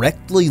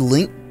directly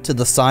linked to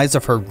the size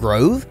of her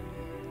grove?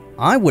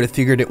 I would have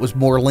figured it was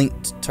more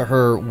linked to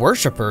her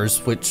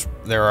worshippers, which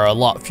there are a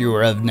lot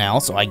fewer of now,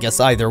 so I guess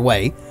either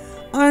way,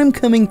 I'm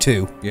coming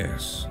too.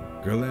 Yes,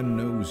 Gerlen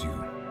knows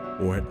you.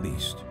 Or at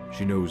least,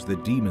 she knows the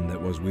demon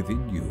that was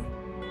within you.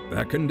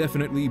 That can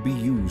definitely be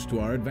used to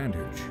our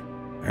advantage.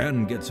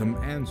 And get some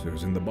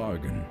answers in the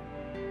bargain.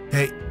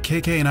 Hey,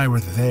 KK and I were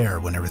there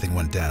when everything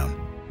went down.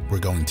 We're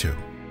going too.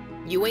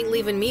 You ain't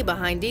leaving me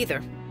behind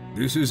either.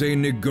 This is a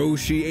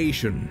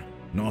negotiation,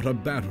 not a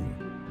battle.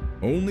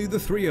 Only the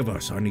three of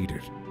us are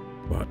needed.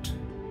 But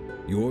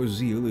your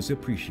zeal is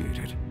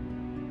appreciated.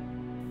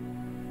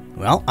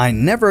 Well, I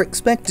never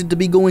expected to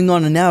be going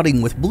on an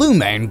outing with Blue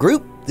Man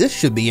Group. This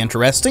should be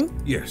interesting.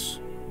 Yes,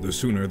 the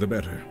sooner the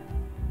better.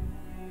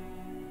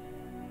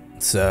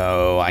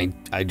 So,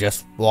 I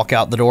just walk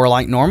out the door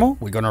like normal?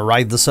 We're gonna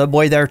ride the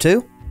subway there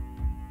too?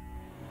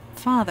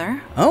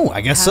 Father? Oh, I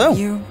guess so. Have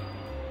you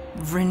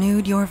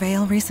renewed your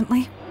veil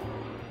recently?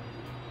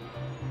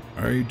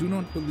 I do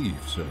not believe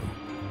so.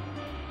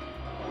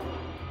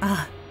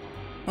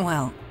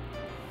 Well,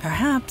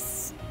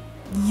 Perhaps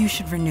you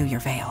should renew your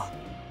veil.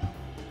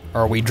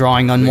 Are we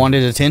drawing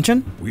unwanted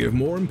attention? We have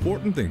more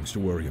important things to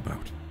worry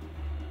about.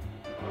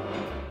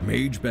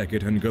 Mage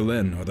Beckett and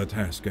Galen are the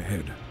task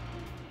ahead.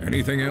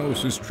 Anything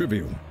else is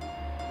trivial.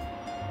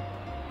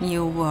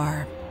 You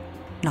were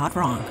not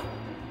wrong.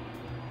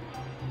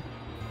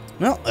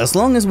 Well, as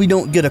long as we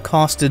don't get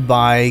accosted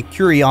by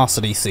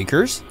curiosity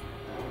seekers.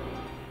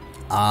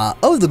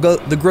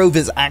 The Grove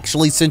is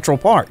actually Central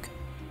Park.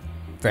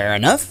 Fair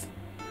enough.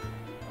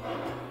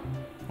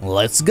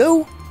 Let's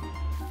go.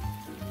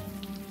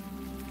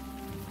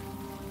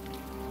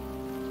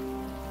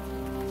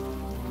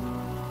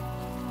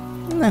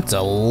 That's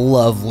a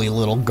lovely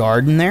little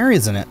garden there,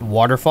 isn't it?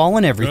 Waterfall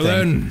and everything.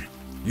 Galen,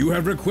 you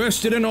have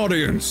requested an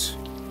audience.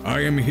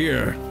 I am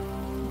here.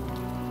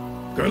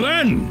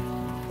 Galen!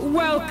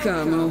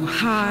 Welcome, O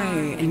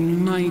high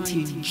and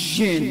mighty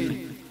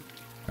Jinn.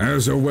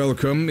 As a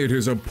welcome, it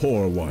is a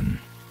poor one.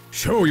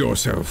 Show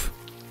yourself.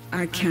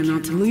 I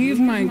cannot leave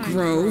my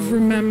grove,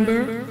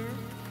 remember?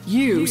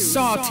 You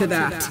saw to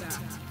that.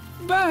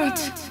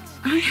 But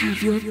I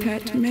have your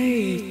pet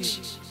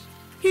mage.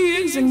 He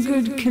is in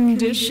good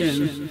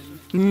condition,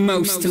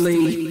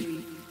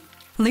 mostly.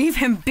 Leave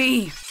him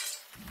be!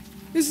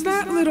 Is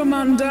that little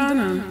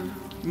Mandana?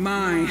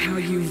 My, how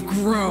you've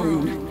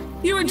grown.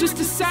 You were just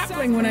a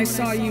sapling when I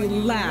saw you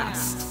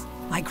last.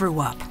 I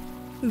grew up.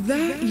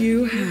 That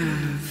you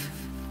have.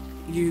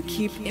 You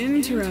keep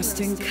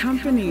interesting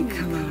company,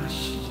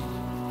 Kalash.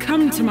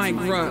 Come to my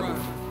grove.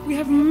 We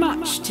have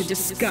much to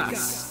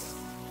discuss.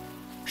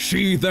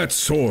 Sheathe that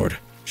sword.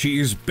 She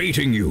is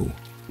baiting you.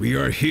 We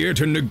are here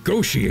to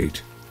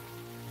negotiate.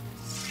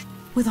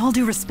 With all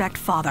due respect,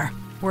 Father,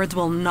 words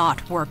will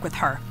not work with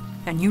her,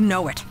 and you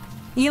know it.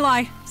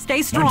 Eli,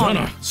 stay strong.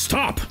 Montana,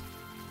 stop!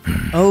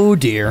 Oh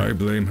dear. I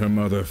blame her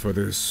mother for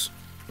this.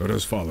 Let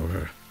us follow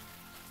her.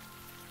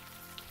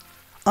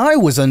 I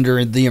was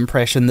under the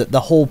impression that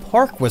the whole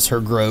park was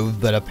her grove,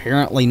 but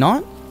apparently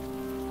not.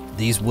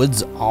 These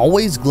woods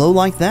always glow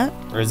like that?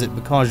 Or is it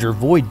because you're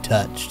void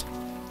touched?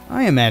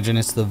 I imagine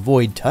it's the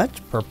void touch.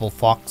 Purple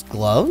fox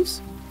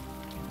glows.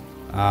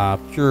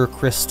 Pure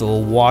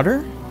crystal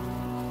water.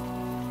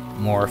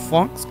 More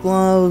fox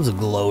gloves,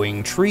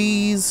 glowing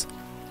trees.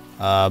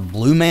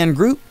 Blue man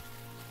group.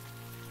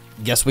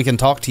 Guess we can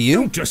talk to you?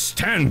 Don't just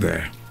stand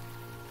there.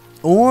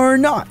 Or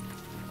not.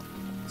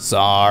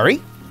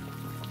 Sorry.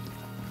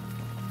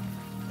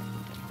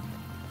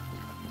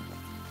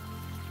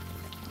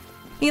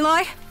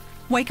 Eli,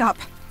 wake up.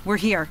 We're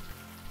here.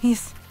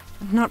 He's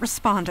not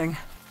responding.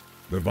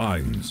 The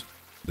vines.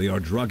 They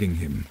are drugging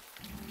him,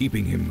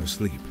 keeping him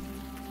asleep.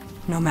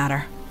 No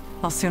matter.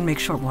 I'll soon make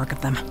short work of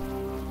them.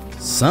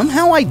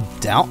 Somehow I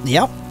doubt...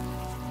 Yep.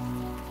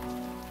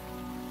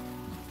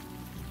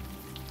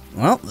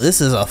 Well,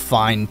 this is a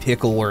fine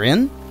pickle we're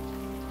in.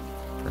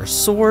 Her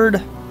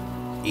sword.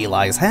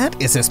 Eli's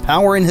hat. Is his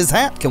power in his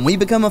hat? Can we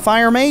become a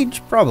fire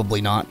mage?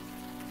 Probably not.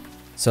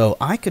 So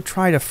I could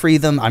try to free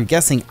them. I'm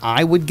guessing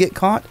I would get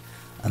caught.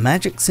 A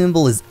magic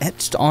symbol is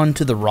etched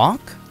onto the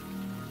rock.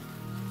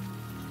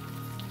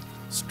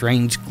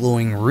 Strange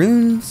glowing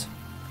runes.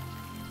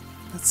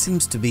 That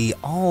seems to be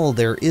all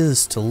there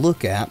is to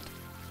look at.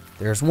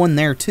 There's one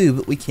there too,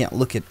 but we can't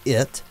look at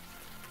it.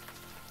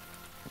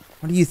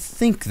 What do you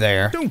think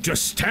there? Don't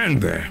just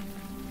stand there.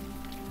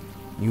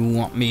 You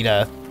want me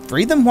to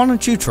free them? Why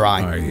don't you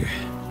try? I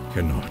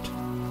cannot.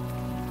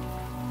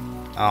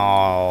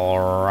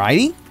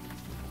 Alrighty.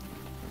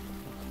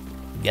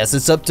 Guess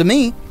it's up to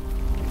me.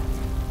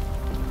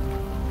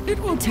 It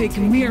will take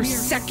mere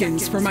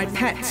seconds for my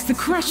pets to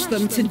crush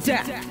them to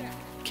death.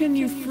 Can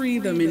you free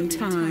them in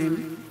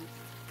time?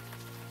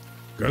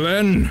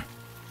 Galen,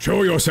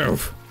 show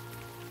yourself.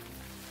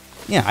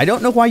 Yeah, I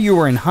don't know why you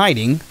were in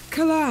hiding.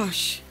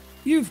 Kalash,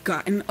 you've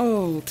gotten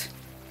old.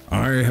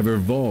 I have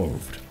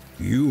evolved.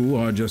 You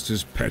are just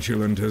as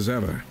petulant as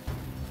ever.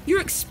 You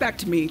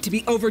expect me to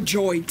be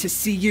overjoyed to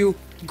see you,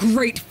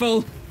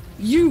 grateful?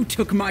 You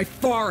took my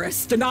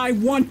forest and I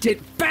want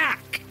it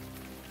back!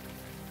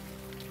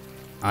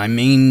 I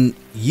mean,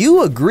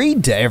 you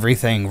agreed to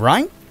everything,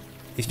 right?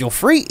 If you'll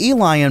free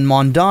Eli and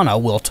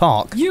Mondana, we'll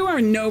talk. You are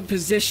in no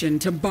position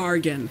to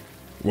bargain.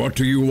 What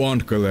do you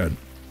want, Galen?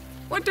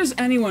 What does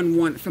anyone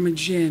want from a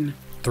djinn?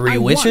 3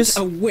 wishes?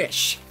 I want a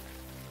wish.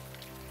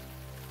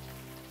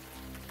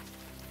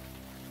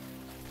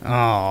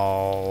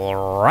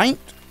 Alright.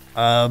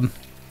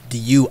 Do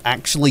you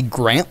actually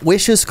grant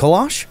wishes,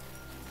 Kalash?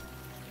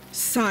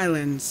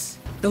 Silence.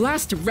 The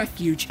last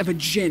refuge of a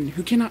djinn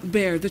who cannot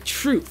bear the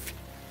truth.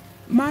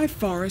 My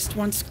forest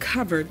once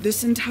covered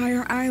this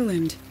entire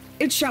island.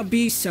 It shall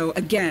be so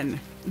again.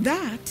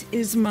 That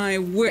is my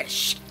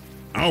wish.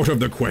 Out of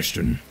the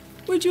question.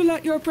 Would you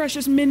let your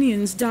precious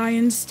minions die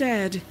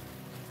instead?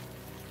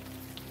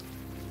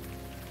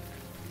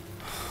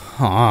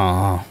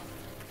 Huh.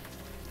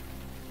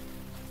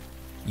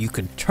 You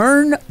could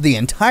turn the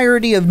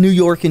entirety of New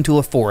York into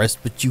a forest,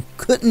 but you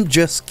couldn't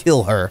just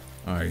kill her.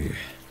 I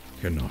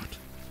cannot.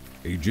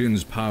 A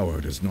djinn's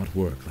power does not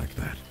work like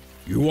that.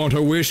 You want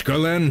a wish,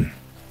 Galen?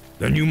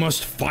 Then you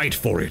must fight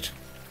for it.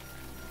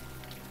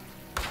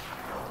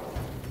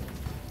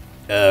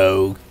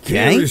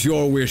 Okay. Here is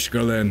your wish,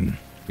 Galen,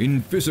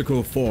 in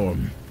physical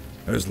form.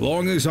 As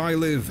long as I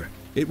live,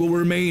 it will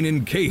remain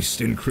encased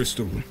in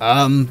crystal.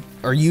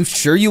 Are you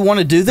sure you want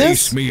to do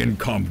this? Face me in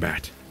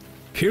combat.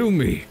 Kill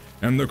me,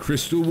 and the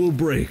crystal will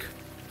break,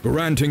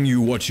 granting you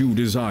what you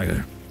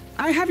desire.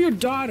 I have your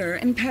daughter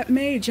and pet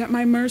mage at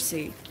my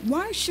mercy.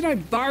 Why should I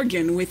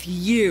bargain with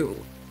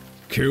you?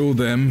 Kill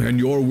them, and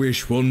your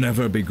wish will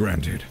never be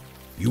granted.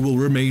 You will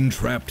remain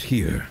trapped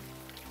here,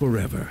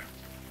 forever.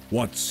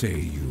 What say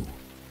you?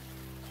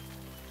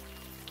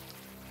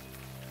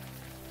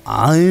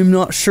 I'm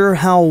not sure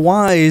how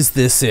wise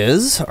this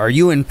is. Are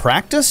you in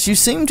practice? You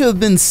seem to have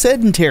been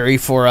sedentary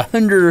for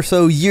 100 or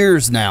so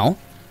years now.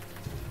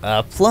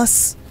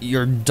 Plus,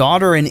 your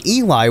daughter and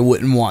Eli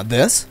wouldn't want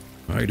this.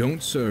 I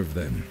don't serve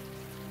them.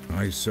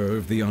 I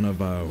serve the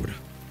Unavowed.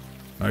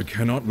 I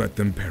cannot let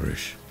them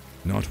perish,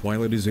 not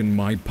while it is in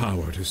my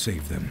power to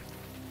save them.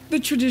 The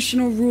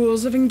traditional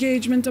rules of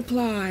engagement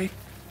apply.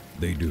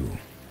 They do.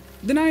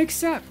 Then I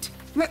accept.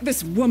 Let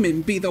this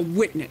woman be the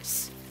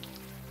witness.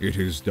 It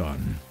is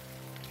done.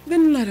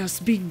 Then let us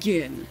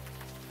begin.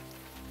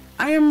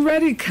 I am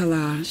ready,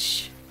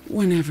 Kalash,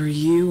 whenever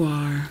you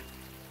are.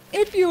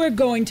 If you are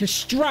going to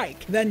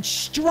strike, then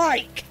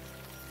strike!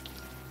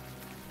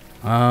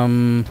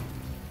 I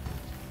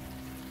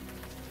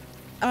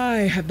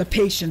have the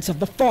patience of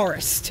the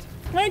forest.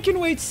 I can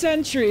wait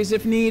centuries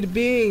if need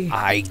be.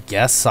 I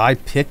guess I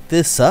picked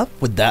this up.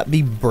 Would that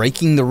be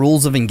breaking the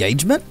rules of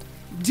engagement?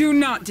 Do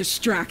not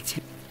distract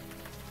him.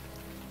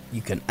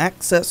 You can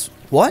access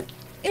what?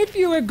 If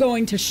you are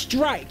going to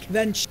strike,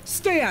 then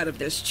stay out of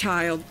this,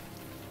 child.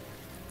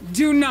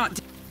 Do not.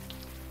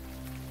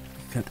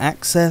 You can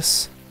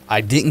access.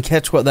 I didn't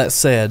catch what that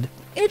said.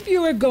 If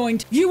you are going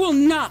to, you will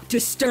not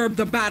disturb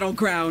the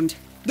battleground.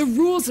 The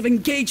rules of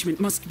engagement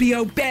must be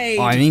obeyed.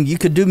 I mean, you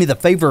could do me the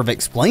favor of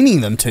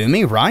explaining them to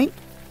me, right?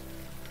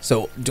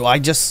 So, do I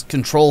just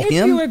control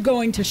him? If you are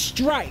going to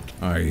strike.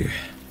 I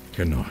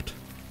cannot.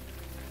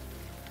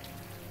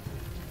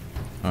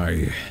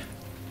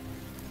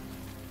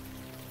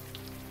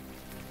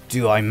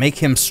 Do I make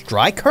him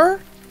strike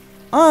her?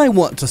 I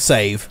want to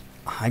save.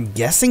 I'm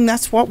guessing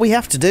that's what we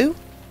have to do.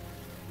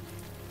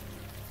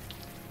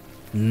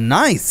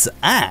 Nice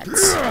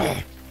axe.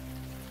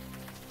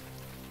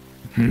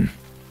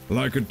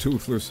 Like a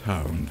toothless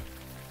hound.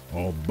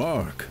 All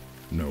bark,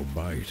 no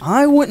bite.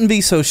 I wouldn't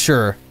be so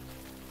sure.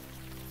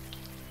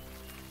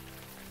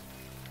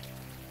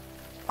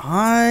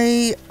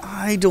 I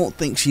don't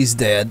think she's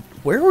dead.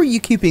 Where were you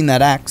keeping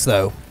that axe,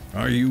 though?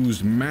 I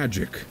use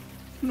magic.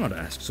 Do not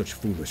ask such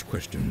foolish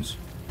questions.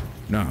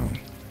 Now,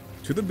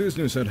 to the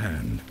business at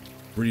hand.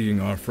 Freeing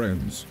our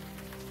friends.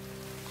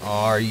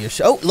 Are you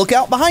oh, look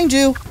out behind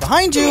you!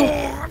 Behind you!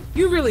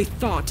 You really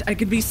thought I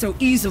could be so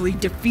easily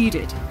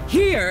defeated?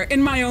 Here,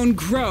 in my own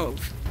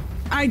grove.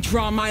 I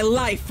draw my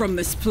life from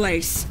this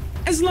place.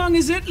 As long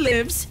as it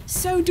lives,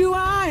 so do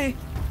I.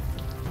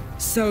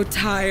 So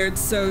tired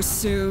so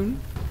soon?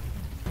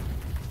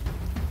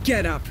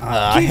 Get up.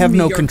 I have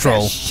no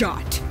control. Best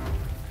shot.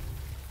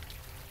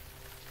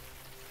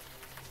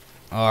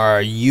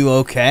 Are you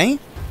okay?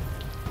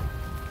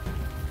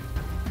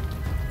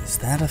 Is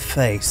that a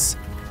face?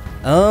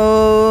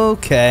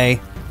 Okay.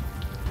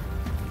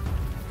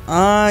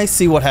 I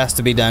see what has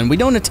to be done. We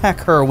don't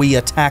attack her, we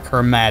attack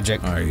her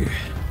magic. I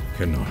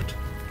cannot.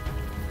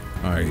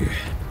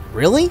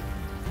 Really?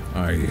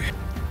 Can't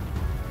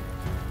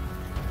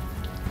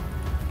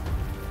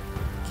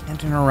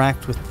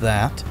interact with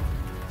that.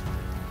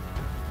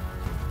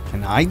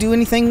 Can I do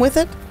anything with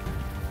it?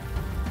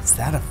 Is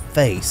that a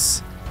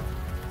face?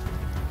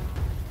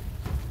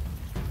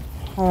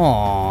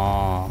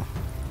 Aww.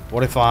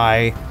 What if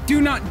I...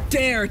 Do not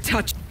dare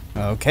touch...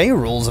 Okay,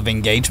 rules of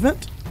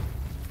engagement.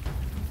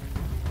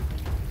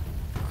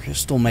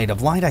 Crystal made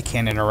of light, I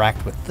can't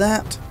interact with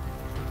that.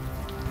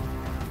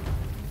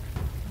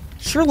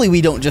 Surely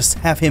we don't just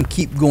have him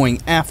keep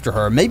going after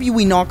her. Maybe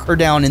we knock her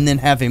down and then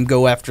have him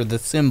go after the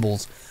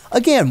symbols.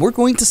 Again, we're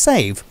going to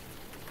save.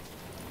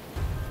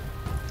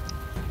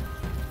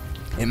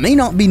 It may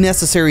not be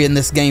necessary in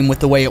this game with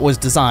the way it was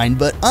designed,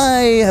 but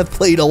I have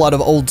played a lot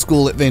of old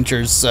school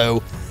adventures,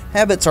 so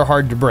habits are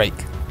hard to break.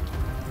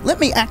 Let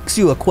me ask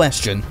you a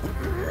question.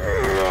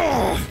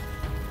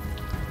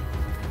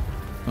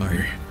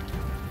 I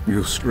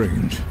feel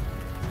strange.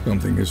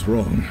 Something is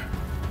wrong.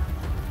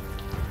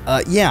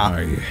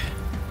 Yeah.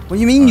 What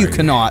do you mean you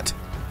cannot?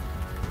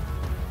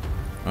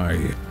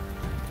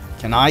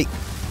 Can I?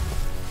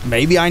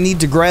 Maybe I need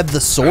to grab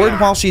the sword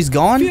while she's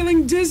gone?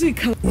 Feeling dizzy.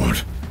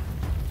 What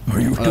are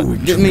you doing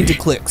to Didn't mean me? to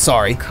click,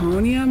 sorry.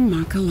 Konia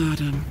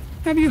Makalatum.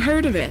 Have you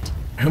heard of it?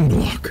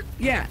 Hemlock.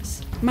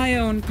 Yes, my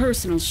own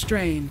personal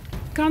strain.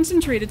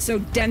 Concentrated so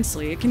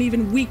densely it can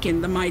even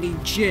weaken the mighty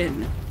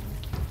Jinn.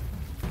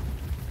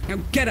 Now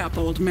get up,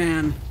 old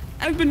man.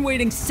 I've been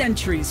waiting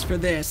centuries for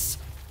this.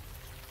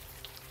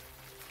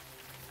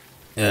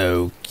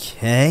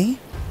 Okay.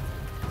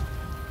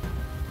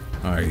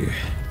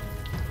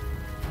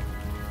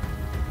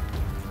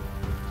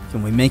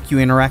 Can we make you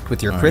interact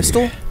with your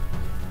crystal?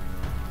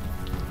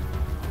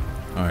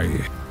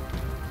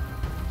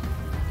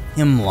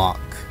 Hemlock.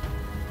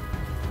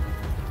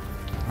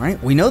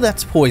 Alright, we know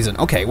that's poison.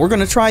 Okay, we're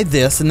gonna try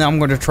this, and then I'm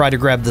gonna try to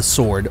grab the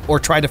sword, or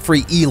try to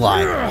free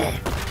Eli.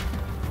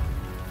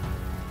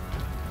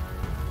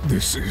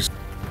 This is...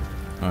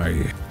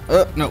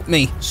 No,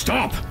 me.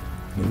 Stop!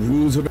 The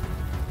rules of...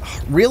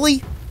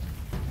 Really?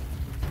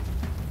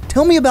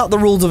 Tell me about the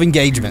rules of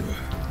engagement.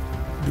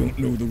 Don't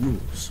know the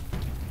rules.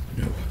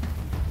 No,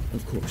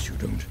 of course you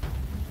don't.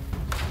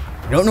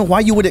 I don't know why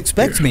you would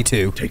expect me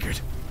to. Take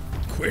it.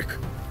 Quick.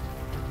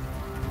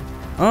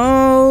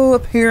 Oh,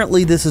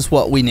 apparently this is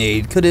what we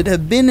need. Could it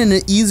have been in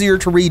an easier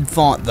to read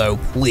font though,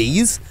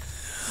 please?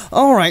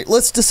 Alright,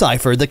 let's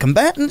decipher. The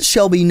combatants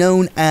shall be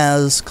known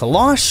as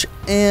Kalash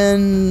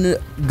and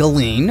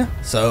Galeen,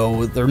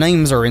 so their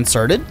names are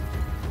inserted.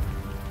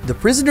 The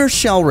prisoners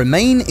shall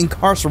remain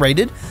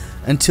incarcerated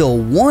until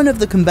one of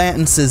the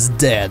combatants is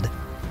dead.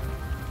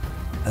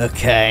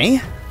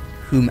 Okay.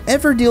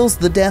 Whomever deals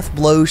the death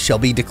blow shall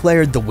be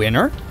declared the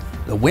winner.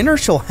 The winner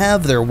shall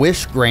have their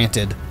wish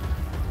granted.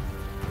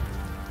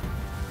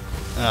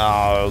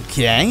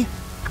 Okay.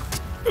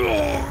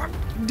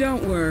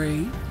 Don't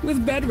worry.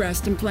 With bed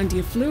rest and plenty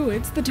of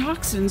fluids, the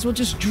toxins will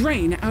just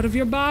drain out of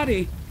your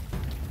body.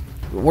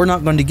 We're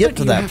not going to get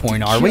to that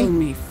point, are we? Kill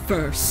me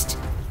first.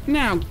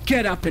 Now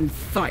get up and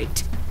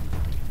fight.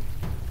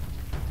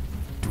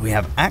 Do we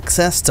have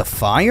access to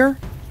fire?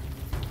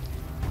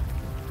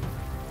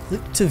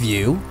 Click to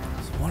view.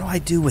 So what do I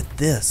do with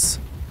this?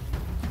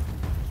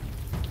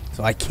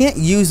 So I can't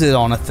use it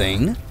on a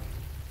thing.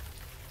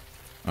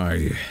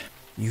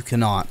 You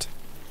cannot.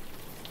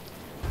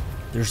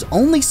 There's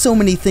only so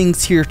many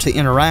things here to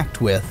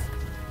interact with.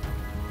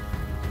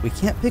 We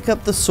can't pick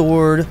up the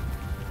sword.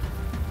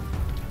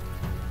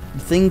 The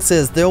thing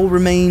says they'll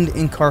remain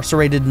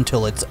incarcerated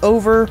until it's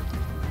over.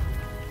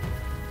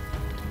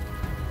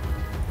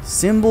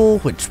 Symbol,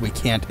 which we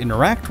can't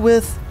interact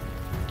with.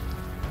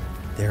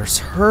 There's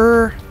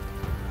her.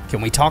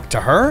 Can we talk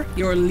to her?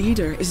 Your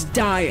leader is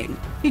dying.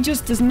 He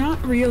just does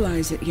not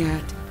realize it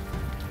yet.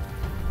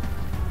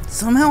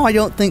 Somehow I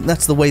don't think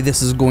that's the way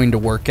this is going to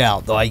work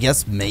out, though I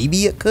guess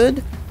maybe it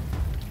could.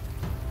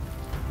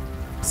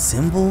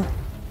 Symbol?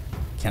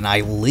 Can I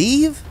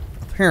leave?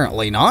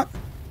 Apparently not.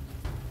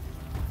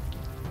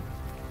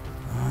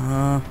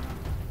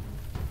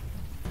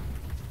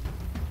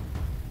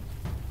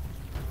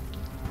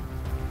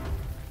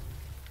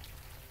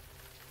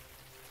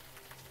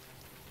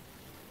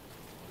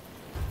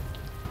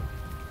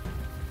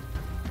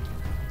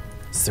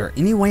 Is there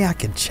any way I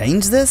could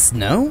change this?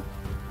 No?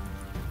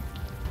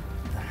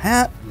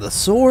 Hat, the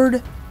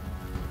sword.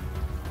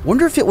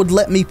 Wonder if it would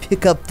let me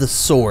pick up the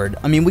sword.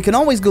 I mean, we can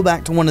always go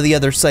back to one of the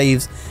other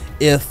saves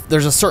if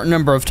there's a certain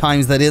number of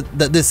times that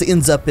this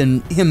ends up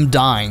in him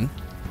dying.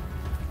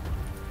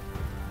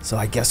 So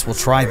I guess we'll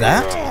try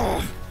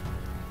that.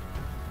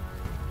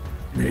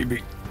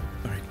 Maybe.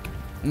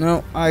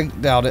 No, I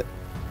doubt it.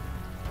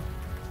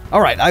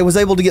 Alright, I was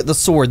able to get the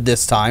sword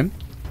this time.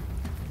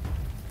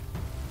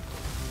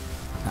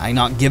 Can I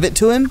not give it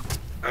to him?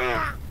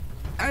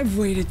 I've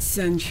waited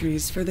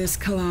centuries for this,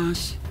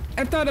 Kalash.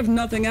 I've thought of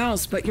nothing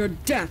else but your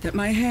death at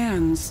my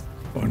hands.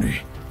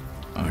 Funny.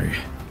 I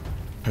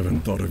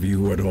haven't thought of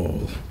you at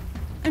all.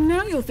 And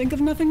now you'll think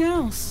of nothing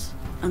else.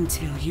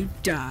 Until you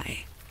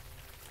die.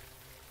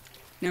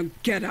 Now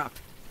get up.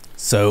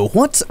 So,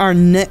 what's our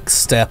next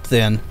step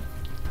then?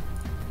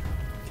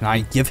 Can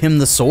I give him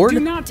the sword? Do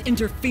not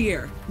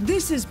interfere.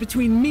 This is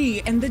between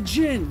me and the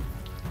Jinn.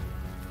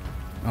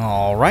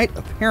 Alright,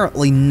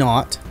 apparently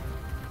not.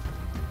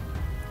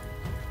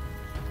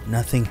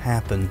 Nothing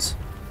happens.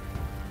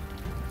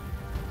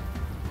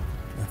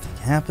 Nothing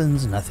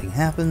happens, nothing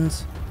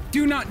happens.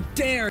 Do not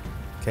dare!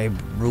 Okay,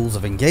 rules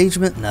of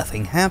engagement,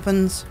 nothing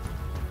happens.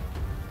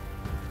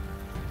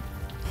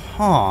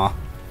 Huh.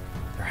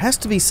 There has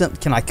to be some...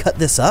 Can I cut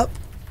this up?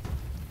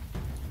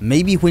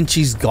 Maybe when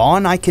she's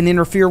gone I can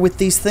interfere with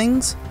these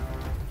things?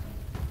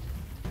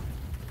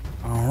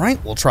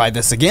 Alright, we'll try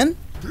this again.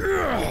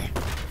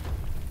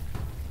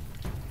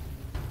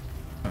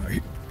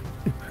 I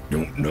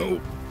don't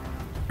know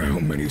how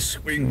many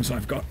swings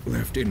I've got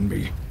left in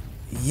me.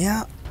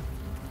 Yeah.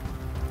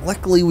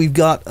 Luckily we've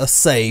got a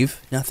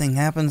save. Nothing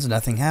happens,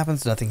 nothing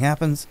happens, nothing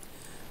happens.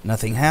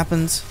 Nothing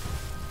happens.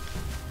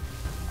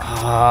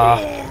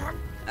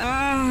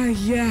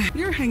 Yeah.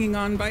 You're hanging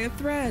on by a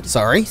thread.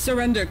 Sorry?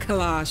 Surrender,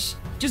 Kalash.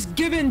 Just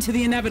give in to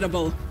the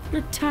inevitable.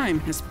 Your time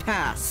has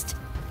passed.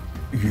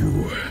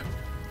 You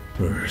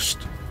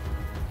first.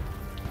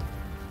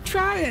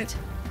 Try it.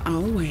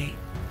 I'll wait.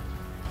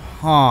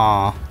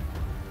 Huh.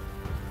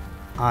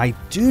 I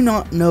do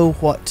not know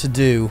what to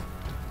do.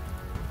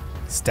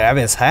 Stab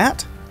his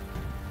hat?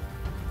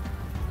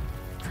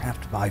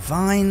 Trapped by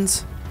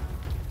vines?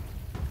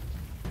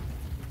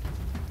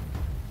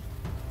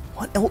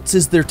 What else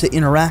is there to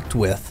interact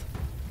with?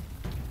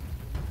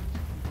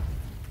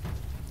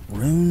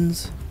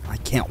 Runes? I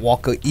can't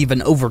walk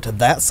even over to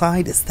that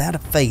side? Is that a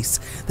face?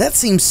 That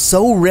seems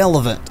so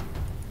relevant.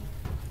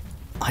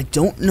 I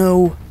don't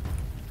know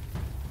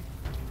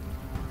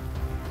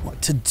what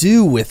what to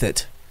do with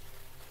it.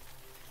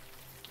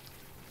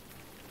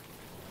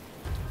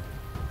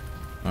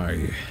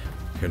 I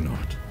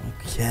cannot.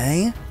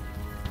 Okay.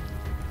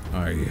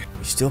 You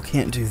still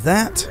can't do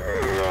that.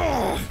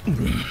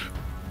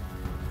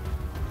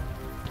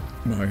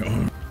 My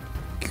arm.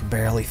 You can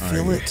barely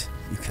feel it.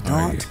 You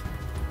cannot.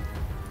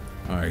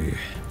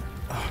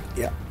 Oh,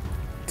 yeah.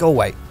 Go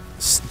away.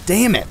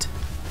 Damn it.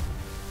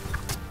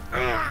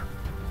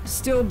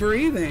 Still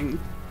breathing.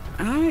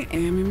 I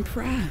am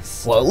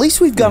impressed. Well, at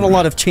least we've got a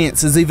lot of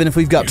chances, even if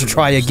we've got to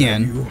try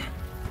again.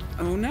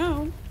 Oh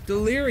no.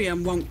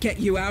 Delirium won't get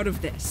you out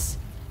of this.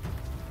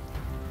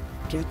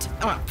 Get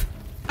up.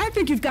 I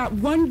think you've got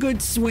one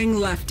good swing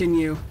left in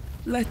you.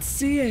 Let's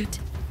see it.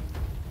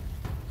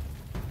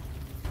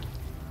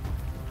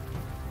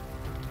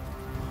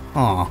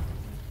 Huh.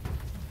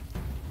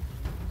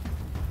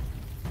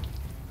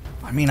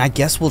 I mean, I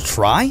guess we'll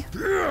try?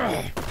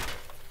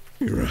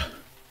 Mira,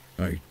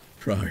 I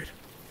tried.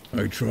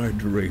 I tried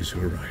to raise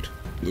her right,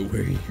 the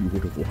way you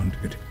would have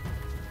wanted.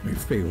 I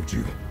failed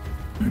you.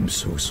 I'm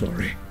so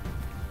sorry.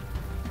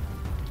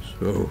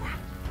 So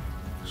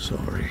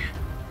sorry.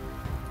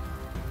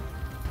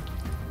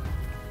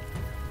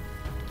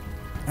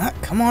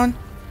 Come on.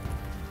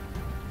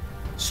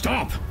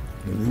 Stop!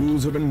 The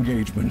rules of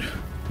engagement,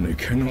 they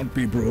cannot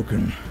be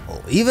broken.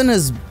 Well, even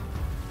as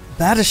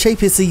bad a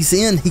shape as he's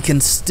in, he can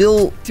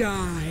still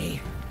die.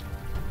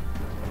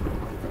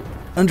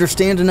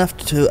 Understand enough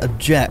to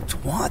object.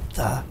 What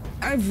the?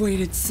 I've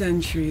waited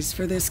centuries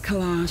for this,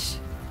 Kalash.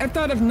 I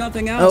thought of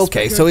nothing else.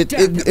 Okay, so it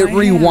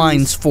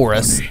rewinds for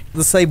us. Honey,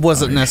 The save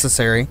wasn't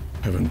necessary.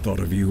 Haven't thought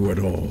of you at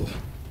all.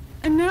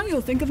 And now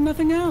you'll think of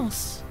nothing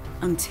else.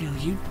 Until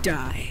you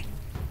die.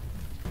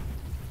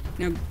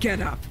 Now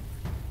get up.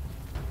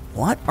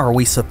 What are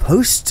we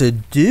supposed to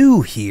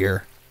do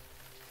here?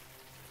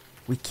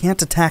 We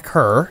can't attack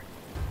her.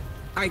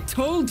 I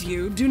told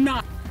you, do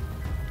not.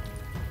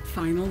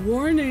 Final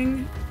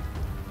warning.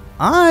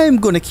 I'm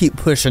gonna keep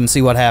pushing,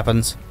 see what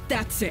happens.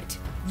 That's it.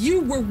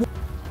 You were...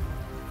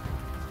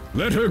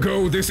 Let her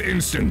go this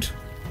instant.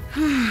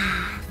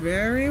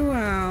 Very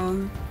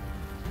well.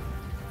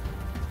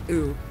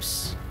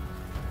 Oops.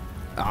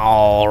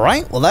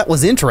 Alright, well that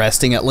was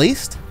interesting at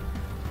least.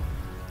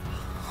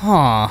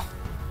 Huh.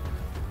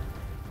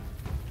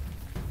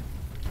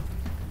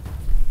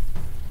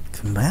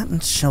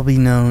 Combatants shall be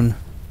known.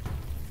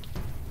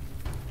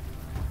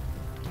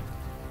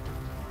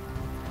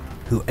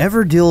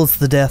 Whoever deals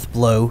the death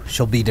blow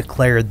shall be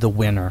declared the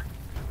winner.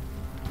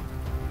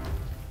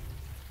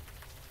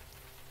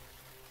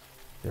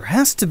 There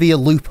has to be a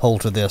loophole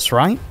to this,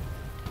 right?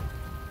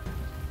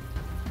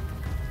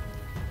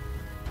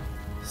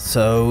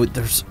 So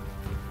there's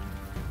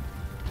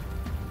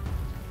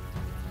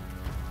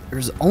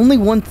only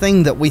one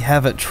thing that we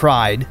haven't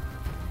tried.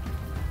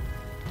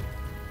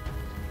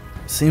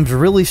 Seems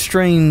really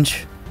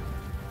strange.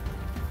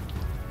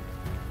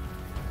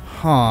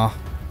 Huh.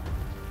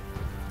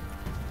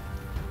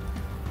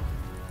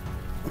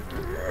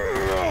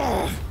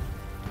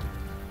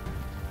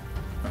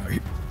 I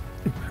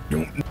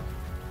don't...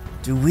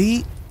 Do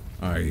we?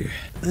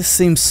 This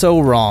seems so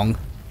wrong.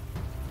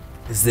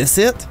 Is this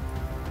it?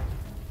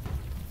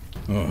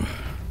 Oh,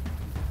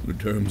 the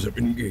terms of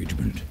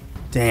engagement.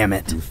 Damn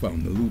it. You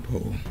found the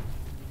loophole.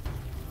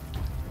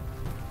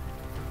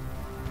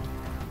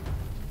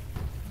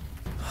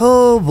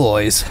 Oh,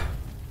 boys.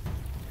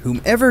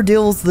 Whomever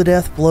deals the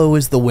death blow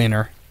is the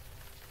winner.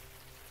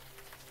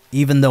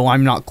 Even though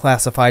I'm not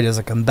classified as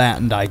a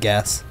combatant, I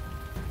guess.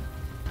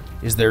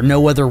 Is there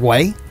no other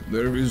way?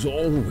 There is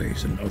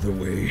always another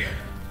way.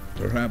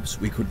 Perhaps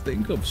we could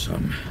think of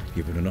some,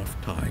 given enough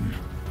time.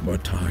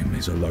 But time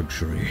is a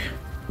luxury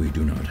we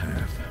do not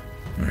have.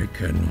 I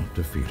cannot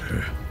defeat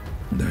her.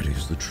 That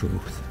is the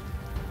truth.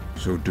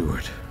 So do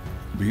it.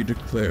 Be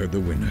declared the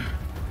winner.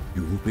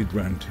 You will be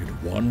granted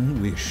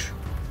one wish.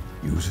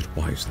 Use it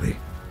wisely.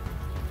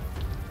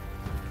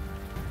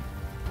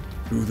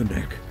 Through the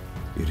neck.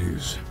 It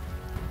is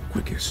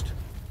quickest.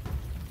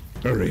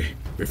 Hurry,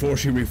 before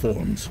she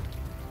reforms.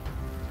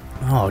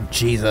 Oh,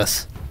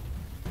 Jesus.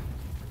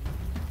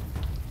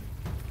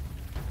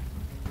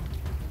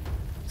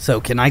 So,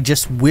 can I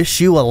just wish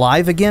you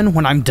alive again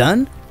when I'm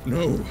done?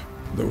 No,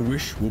 the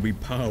wish will be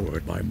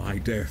powered by my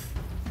death.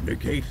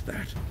 Negate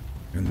that,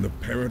 and the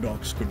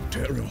paradox could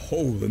tear a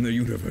hole in the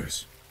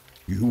universe.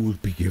 You will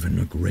be given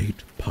a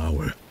great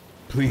power.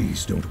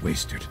 Please don't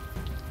waste it.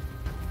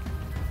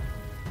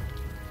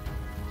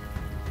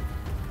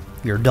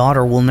 Your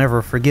daughter will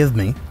never forgive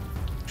me.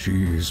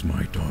 She is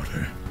my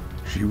daughter.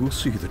 She will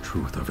see the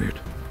truth of it.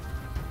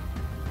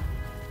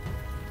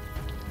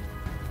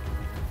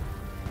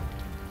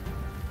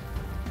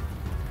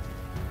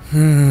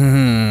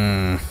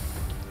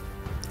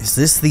 Is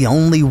this the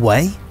only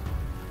way?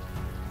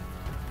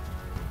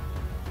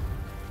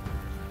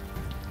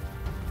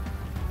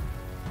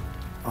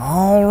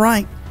 All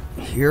right,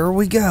 here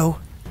we go.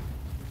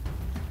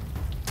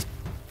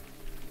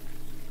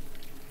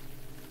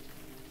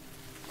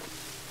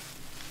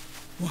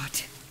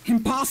 What?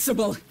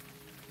 Impossible!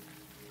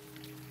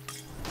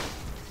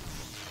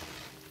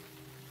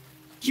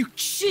 You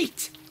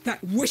cheat!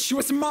 That wish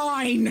was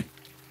mine!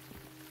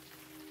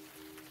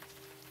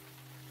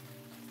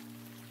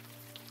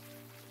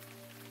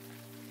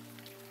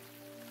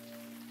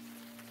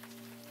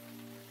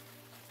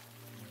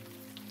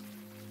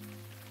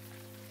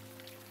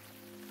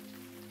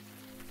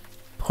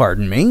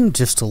 Pardon me,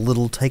 just a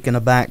little taken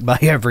aback by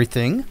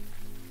everything.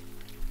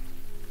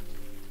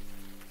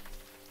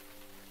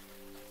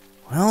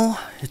 Well,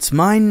 it's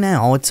mine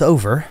now, it's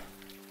over.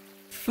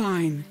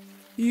 Fine.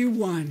 You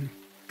won.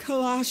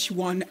 Kalash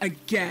won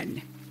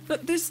again.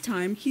 But this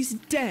time, he's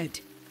dead.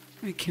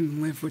 I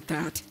can live with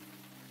that.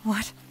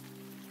 What?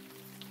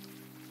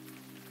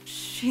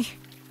 She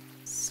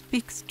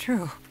speaks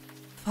true.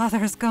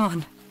 Father is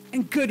gone.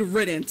 And good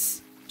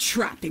riddance.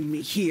 Trapping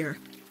me here.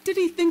 Did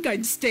he think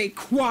I'd stay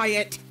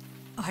quiet?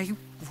 I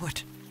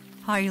would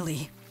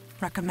highly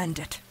recommend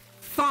it.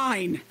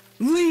 Fine.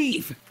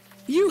 Leave.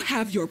 You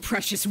have your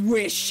precious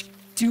wish.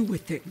 Do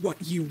with it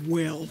what you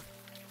will.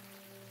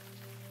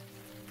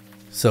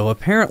 So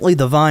apparently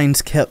the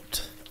vines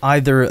kept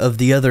either of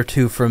the other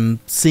two from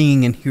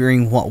seeing and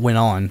hearing what went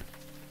on.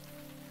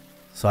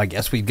 So I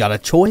guess we've got a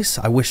choice.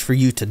 I wish for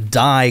you to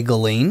die,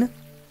 Galeen.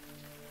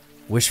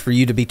 Wish for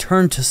you to be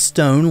turned to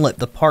stone, let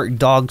the park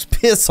dogs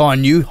piss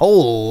on you.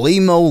 Holy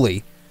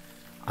moly.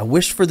 I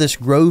wish for this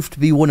grove to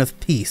be one of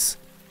peace.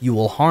 You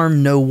will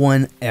harm no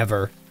one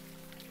ever.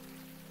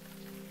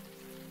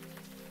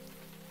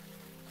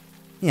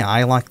 Yeah,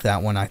 I like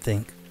that one, I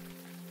think.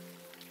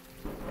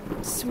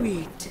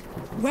 Sweet.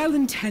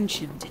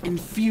 Well-intentioned and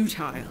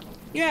futile.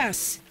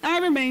 Yes, I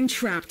remain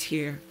trapped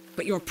here,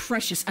 but your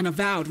precious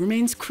Unavowed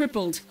remains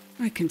crippled.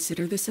 I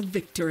consider this a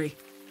victory.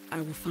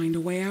 I will find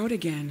a way out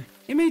again.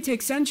 It may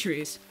take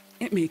centuries.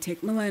 It may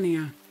take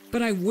millennia.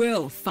 But I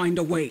will find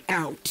a way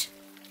out.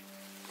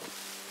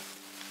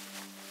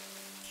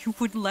 You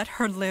would let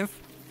her live?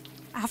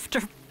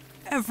 After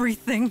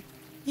everything?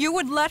 You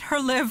would let her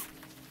live?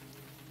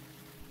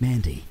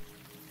 Mandy,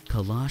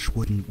 Kalash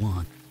wouldn't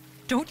want...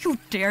 Don't you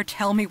dare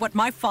tell me what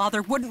my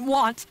father wouldn't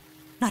want!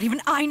 Not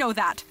even I know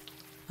that!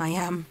 I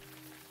am...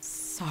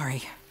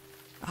 sorry.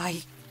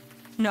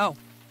 No,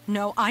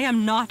 I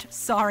am not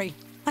sorry.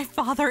 My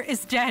father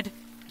is dead.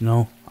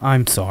 No,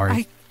 I'm sorry.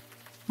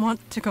 I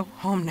want to go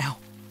home now.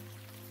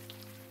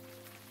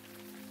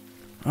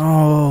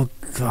 Oh,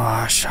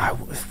 gosh.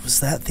 Was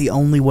that the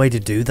only way to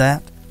do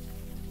that?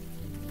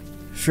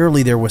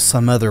 Surely there was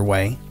some other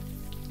way.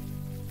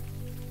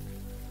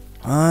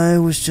 I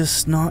was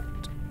just not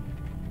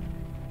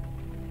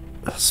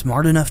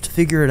smart enough to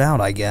figure it out,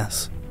 I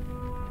guess.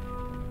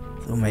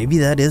 Though maybe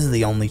that is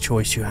the only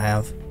choice you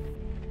have.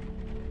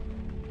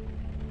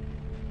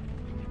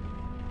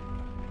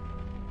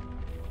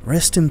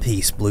 Rest in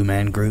peace, Blue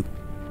Man Group.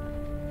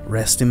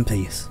 Rest in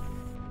peace.